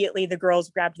immediately, the girls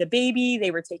grabbed the baby,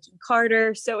 they were taking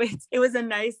Carter. So it was a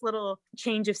nice little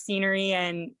change of scenery,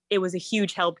 and it was a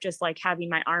huge help just having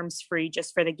my arms free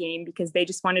just for the game, because they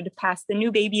just wanted to pass the new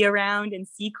baby around and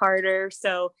see Carter.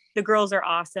 So the girls are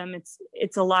awesome.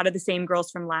 It's a lot of the same girls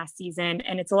from last season,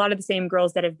 and it's a lot of the same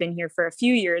girls that have been here for a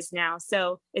few years now.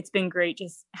 So it's been great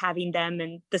just having them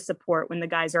and the support when the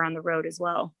guys are on the road as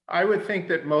well. I would think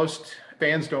that most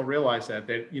fans don't realize that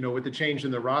with the change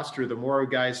in the roster, the more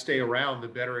guys stay around, the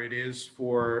better it is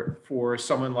for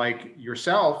someone like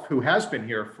yourself, who has been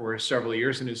here for several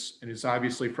years and is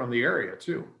obviously from the area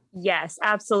too. Yes,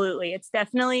 absolutely. It's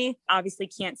definitely, obviously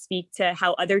can't speak to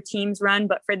how other teams run,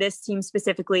 but for this team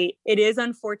specifically, it is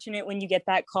unfortunate when you get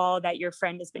that call that your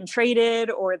friend has been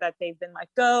traded or that they've been let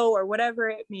go or whatever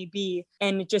it may be.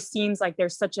 And it just seems like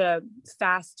there's such a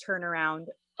fast turnaround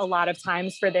a lot of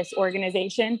times for this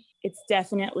organization. It's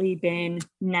definitely been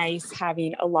nice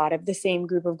having a lot of the same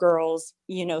group of girls,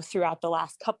 throughout the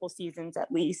last couple seasons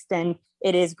at least. And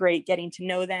it is great getting to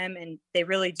know them, and they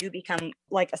really do become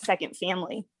like a second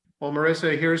family. Well,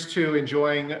 Marissa, here's to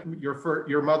enjoying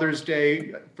your Mother's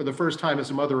Day for the first time as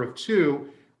a mother of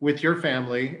two with your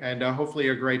family, and hopefully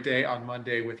a great day on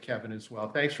Monday with Kevin as well.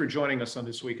 Thanks for joining us on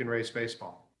This Week in Rays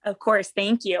Baseball. Of course.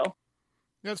 Thank you.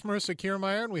 That's Marissa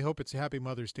Kiermaier, and we hope it's a happy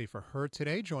Mother's Day for her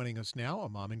today. Joining us now, a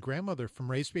mom and grandmother from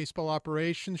Rays Baseball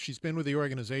Operations. She's been with the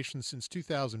organization since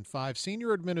 2005,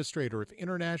 Senior Administrator of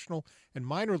International and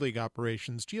Minor League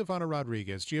Operations, Giovanna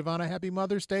Rodriguez. Giovanna, happy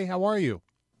Mother's Day. How are you?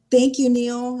 Thank you,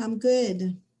 Neil. I'm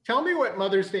good. Tell me what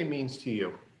Mother's Day means to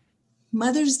you.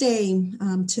 Mother's Day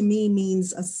to me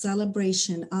means a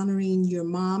celebration honoring your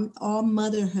mom, all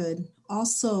motherhood,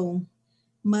 also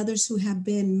mothers who have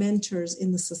been mentors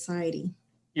in the society.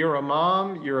 You're a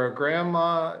mom, you're a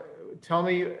grandma. Tell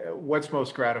me what's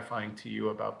most gratifying to you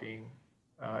about being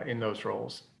in those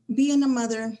roles. Being a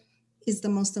mother is the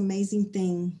most amazing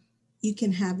thing you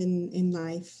can have in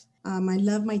life. I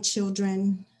love my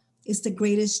children. It's the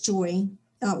greatest joy.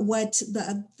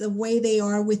 The way they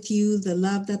are with you, the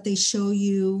love that they show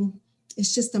you,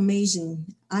 it's just amazing.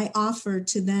 I offer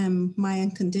to them my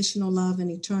unconditional love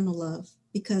and eternal love,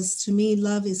 because to me,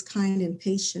 love is kind and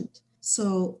patient.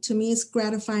 So to me, it's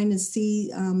gratifying to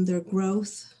see their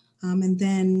growth. And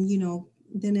then,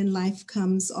 then in life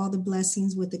comes all the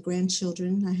blessings with the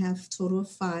grandchildren. I have a total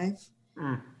of 5.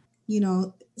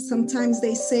 Sometimes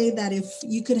they say that if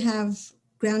you could have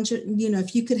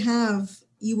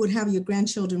you would have your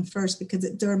grandchildren first, because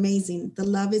they're amazing. The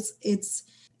love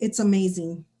it's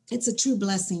amazing. It's a true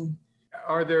blessing.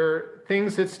 Are there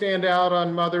things that stand out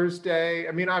on Mother's Day?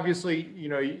 I mean, obviously,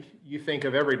 you think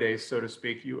of every day, so to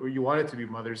speak. You want it to be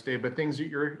Mother's Day, but things that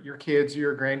your kids or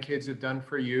your grandkids have done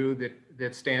for you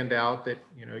that stand out, that,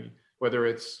 whether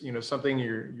it's, something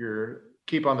you're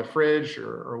keep on the fridge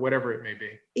or whatever it may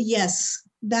be. Yes,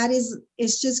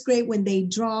 it's just great when they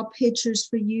draw pictures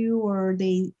for you, or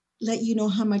they let you know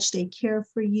how much they care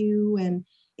for you. And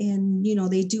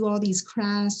they do all these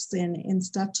crafts and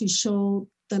stuff to show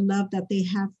the love that they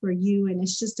have for you. And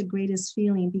it's just the greatest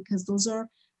feeling, because those are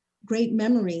great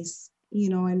memories,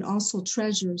 and also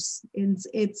treasures. And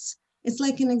it's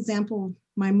like an example,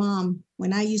 my mom,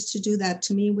 when I used to do that,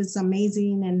 to me it was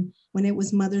amazing. And when it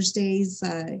was Mother's Days,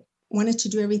 I wanted to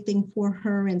do everything for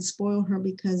her and spoil her,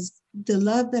 because the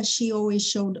love that she always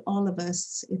showed all of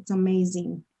us, it's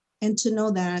amazing. And to know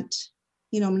that,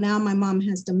 now my mom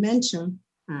has dementia.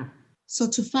 So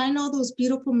to find all those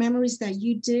beautiful memories that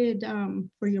you did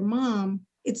for your mom,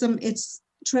 it's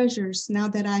treasures now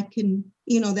that I can,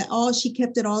 that she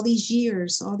kept it all these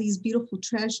years, all these beautiful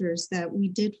treasures that we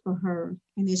did for her.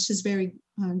 And it's just very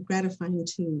gratifying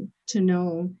to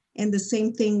know. And the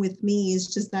same thing with me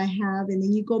is just I have, and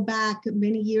then you go back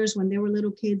many years when they were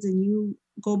little kids and you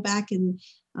go back and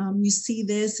you see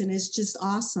this and it's just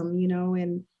awesome,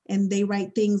 and they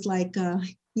write things like,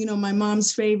 my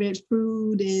mom's favorite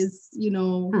food is,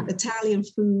 Italian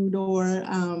food, or,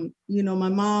 my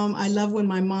mom, I love when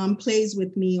my mom plays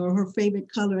with me, or her favorite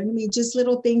color. I mean, just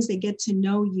little things, they get to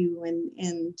know you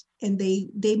and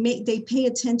they pay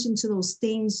attention to those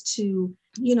things to,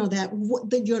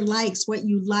 that your likes, what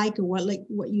you like, or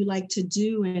what you like to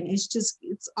do. And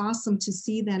it's awesome to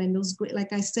see that. And those,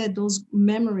 like I said, those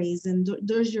memories, and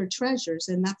there's your treasures.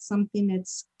 And that's something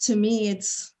to me,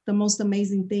 it's the most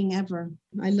amazing thing ever.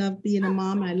 I love being a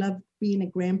mom. I love being a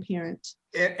grandparent.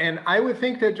 And I would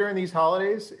think that during these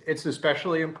holidays, it's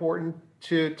especially important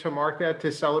to mark that,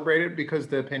 to celebrate it, because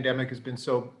the pandemic has been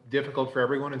so difficult for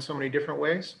everyone in so many different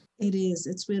ways. It is.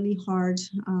 It's really hard,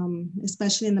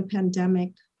 especially in the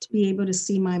pandemic, to be able to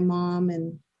see my mom,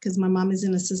 and because my mom is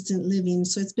in assisted living.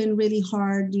 So it's been really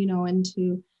hard, and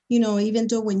to, even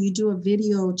though when you do a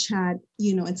video chat,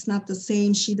 it's not the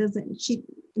same. She doesn't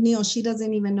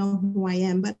even know who I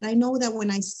am. But I know that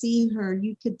when I see her,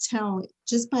 you could tell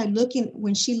just by looking,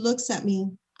 when she looks at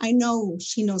me, I know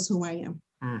she knows who I am.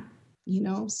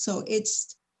 So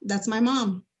that's my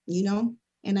mom,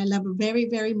 and I love her very,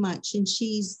 very much. And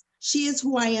she is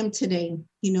who I am today.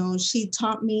 She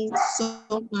taught me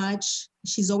so much.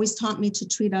 She's always taught me to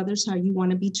treat others how you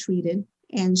want to be treated.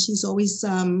 And she's always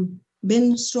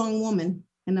been a strong woman,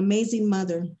 an amazing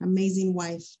mother, amazing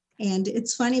wife. And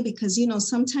it's funny because,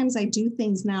 sometimes I do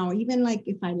things now, even like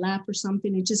if I laugh or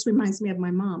something, it just reminds me of my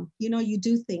mom. You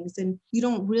do things and you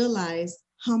don't realize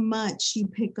how much you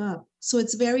pick up. So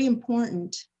it's very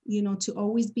important, to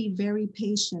always be very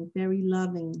patient, very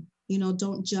loving,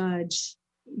 don't judge,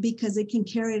 because it can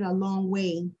carry it a long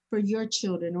way for your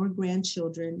children or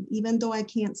grandchildren. Even though I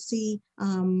can't see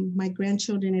my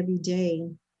grandchildren every day,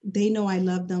 they know I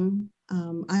love them.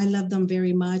 I love them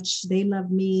very much. They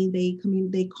love me.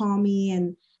 They call me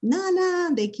and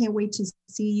Nana, they can't wait to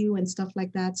see you and stuff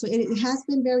like that. So it has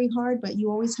been very hard, but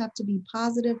you always have to be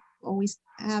positive, always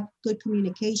have good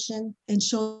communication, and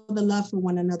show the love for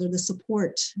one another, the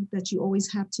support that you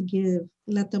always have to give.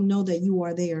 Let them know that you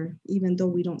are there, even though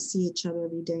we don't see each other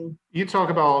every day. You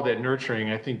talk about all that nurturing.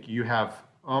 I think you have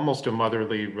almost a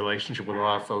motherly relationship with a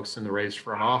lot of folks in the Rays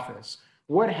front office.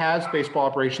 What has baseball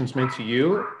operations meant to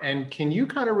you? And can you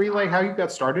kind of relay how you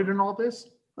got started in all this?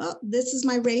 Well, this is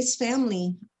my Rays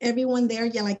family. Everyone there,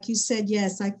 yeah, like you said,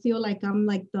 yes, I feel like I'm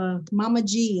like the Mama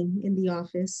G in the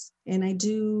office. And I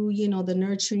do, the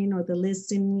nurturing or the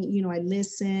listening, I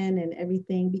listen and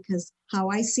everything, because how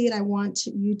I see it, I want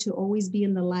you to always be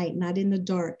in the light, not in the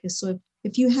dark. So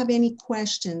if you have any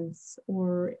questions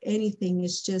or anything,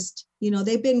 it's just,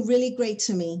 they've been really great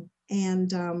to me. And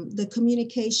the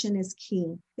communication is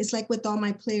key. It's like with all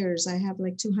my players, I have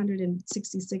like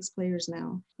 266 players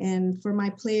now. And for my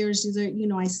players, either,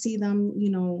 I see them,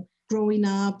 growing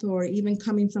up or even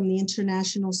coming from the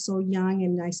international so young,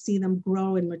 and I see them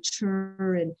grow and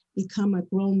mature and become a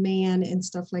grown man and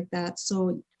stuff like that.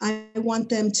 So I want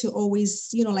them to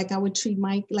always, like I would treat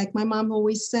like my mom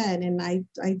always said, and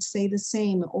I'd say the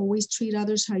same, always treat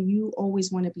others how you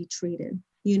always want to be treated.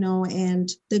 And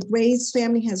the Rays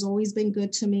family has always been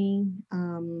good to me.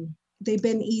 They've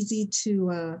been easy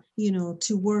to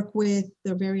work with.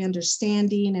 They're very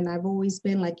understanding. And I've always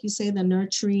been, like you say, the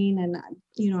nurturing, and,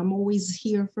 I'm always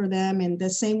here for them. And the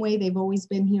same way they've always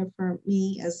been here for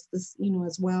me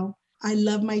as well. I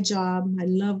love my job. I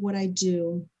love what I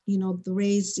do. The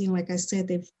Rays, like I said,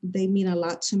 they mean a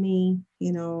lot to me,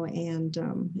 and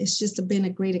it's just been a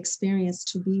great experience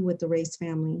to be with the Rays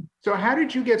family. So how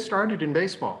did you get started in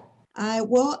baseball? I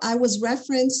was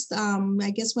referenced,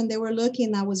 I guess when they were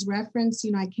looking, I was referenced,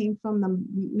 I came from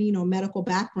the, medical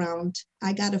background.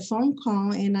 I got a phone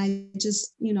call and I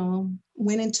just,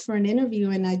 went in for an interview,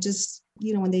 and I just,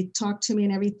 when they talked to me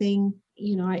and everything,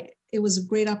 it was a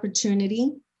great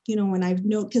opportunity. When I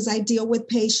know, because I deal with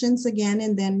patients again,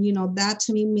 and then, that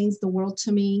to me means the world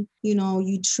to me.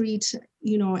 You treat,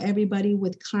 everybody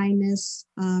with kindness.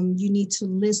 You need to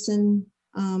listen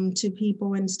to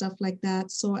people and stuff like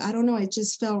that. So I don't know,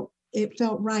 it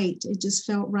felt right. It just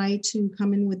felt right to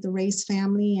come in with the Rays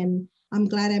family. And I'm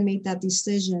glad I made that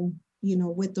decision,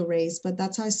 with the Rays. But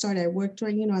that's how I started. I worked,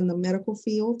 in the medical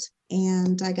field,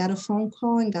 and I got a phone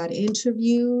call and got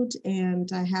interviewed, and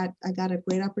I got a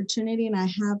great opportunity. And I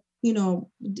have,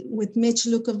 with Mitch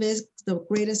Lukovic, the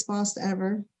greatest boss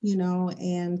ever,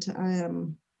 and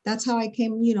that's how I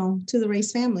came, to the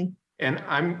Rays family.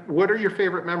 And what are your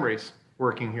favorite memories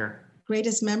working here?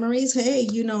 Greatest memories? Hey,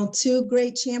 2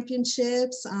 great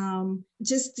championships.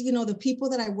 Just, the people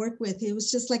that I work with, it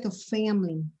was just like a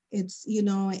family. It's,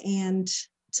 and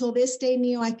till this day,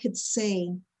 Neil, I could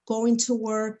say going to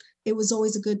work, it was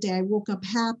always a good day. I woke up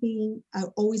happy. I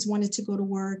always wanted to go to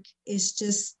work. It's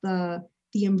just the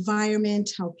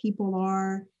environment, how people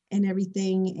are and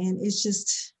everything. And it's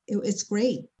just, it's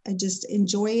great. I just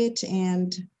enjoy it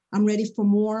and I'm ready for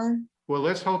more. Well,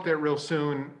 let's hope that real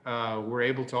soon we're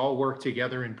able to all work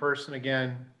together in person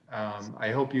again.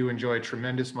 I hope you enjoy a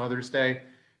tremendous Mother's Day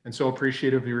and so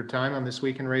appreciative of your time on This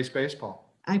Week in Rays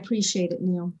Baseball. I appreciate it,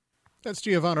 Neil. That's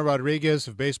Giovanna Rodriguez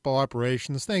of Baseball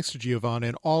Operations. Thanks to Giovanna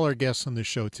and all our guests on the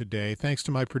show today. Thanks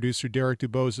to my producer, Derek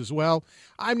DuBose, as well.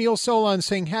 I'm Neil Solon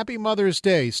saying Happy Mother's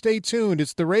Day. Stay tuned.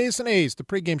 It's the Rays and A's, the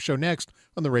pregame show next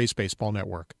on the Rays Baseball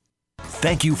Network.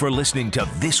 Thank you for listening to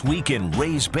This Week in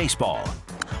Rays Baseball.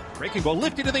 Breaking ball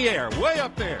lifted to the air, way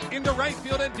up there, into right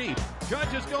field and deep.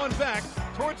 Judge is going back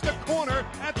towards the corner,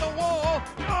 at the wall,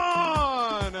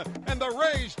 gone! And the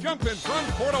Rays jump in front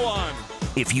 4-1.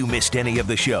 If you missed any of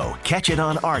the show, catch it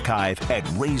on archive at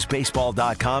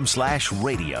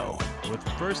raysbaseball.com/radio. With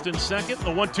first and second,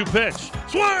 the 1-2 pitch.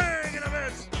 Swing and a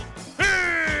miss.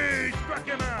 He struck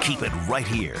him out. Keep it right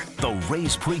here. The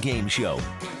Rays pregame show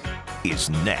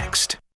is next.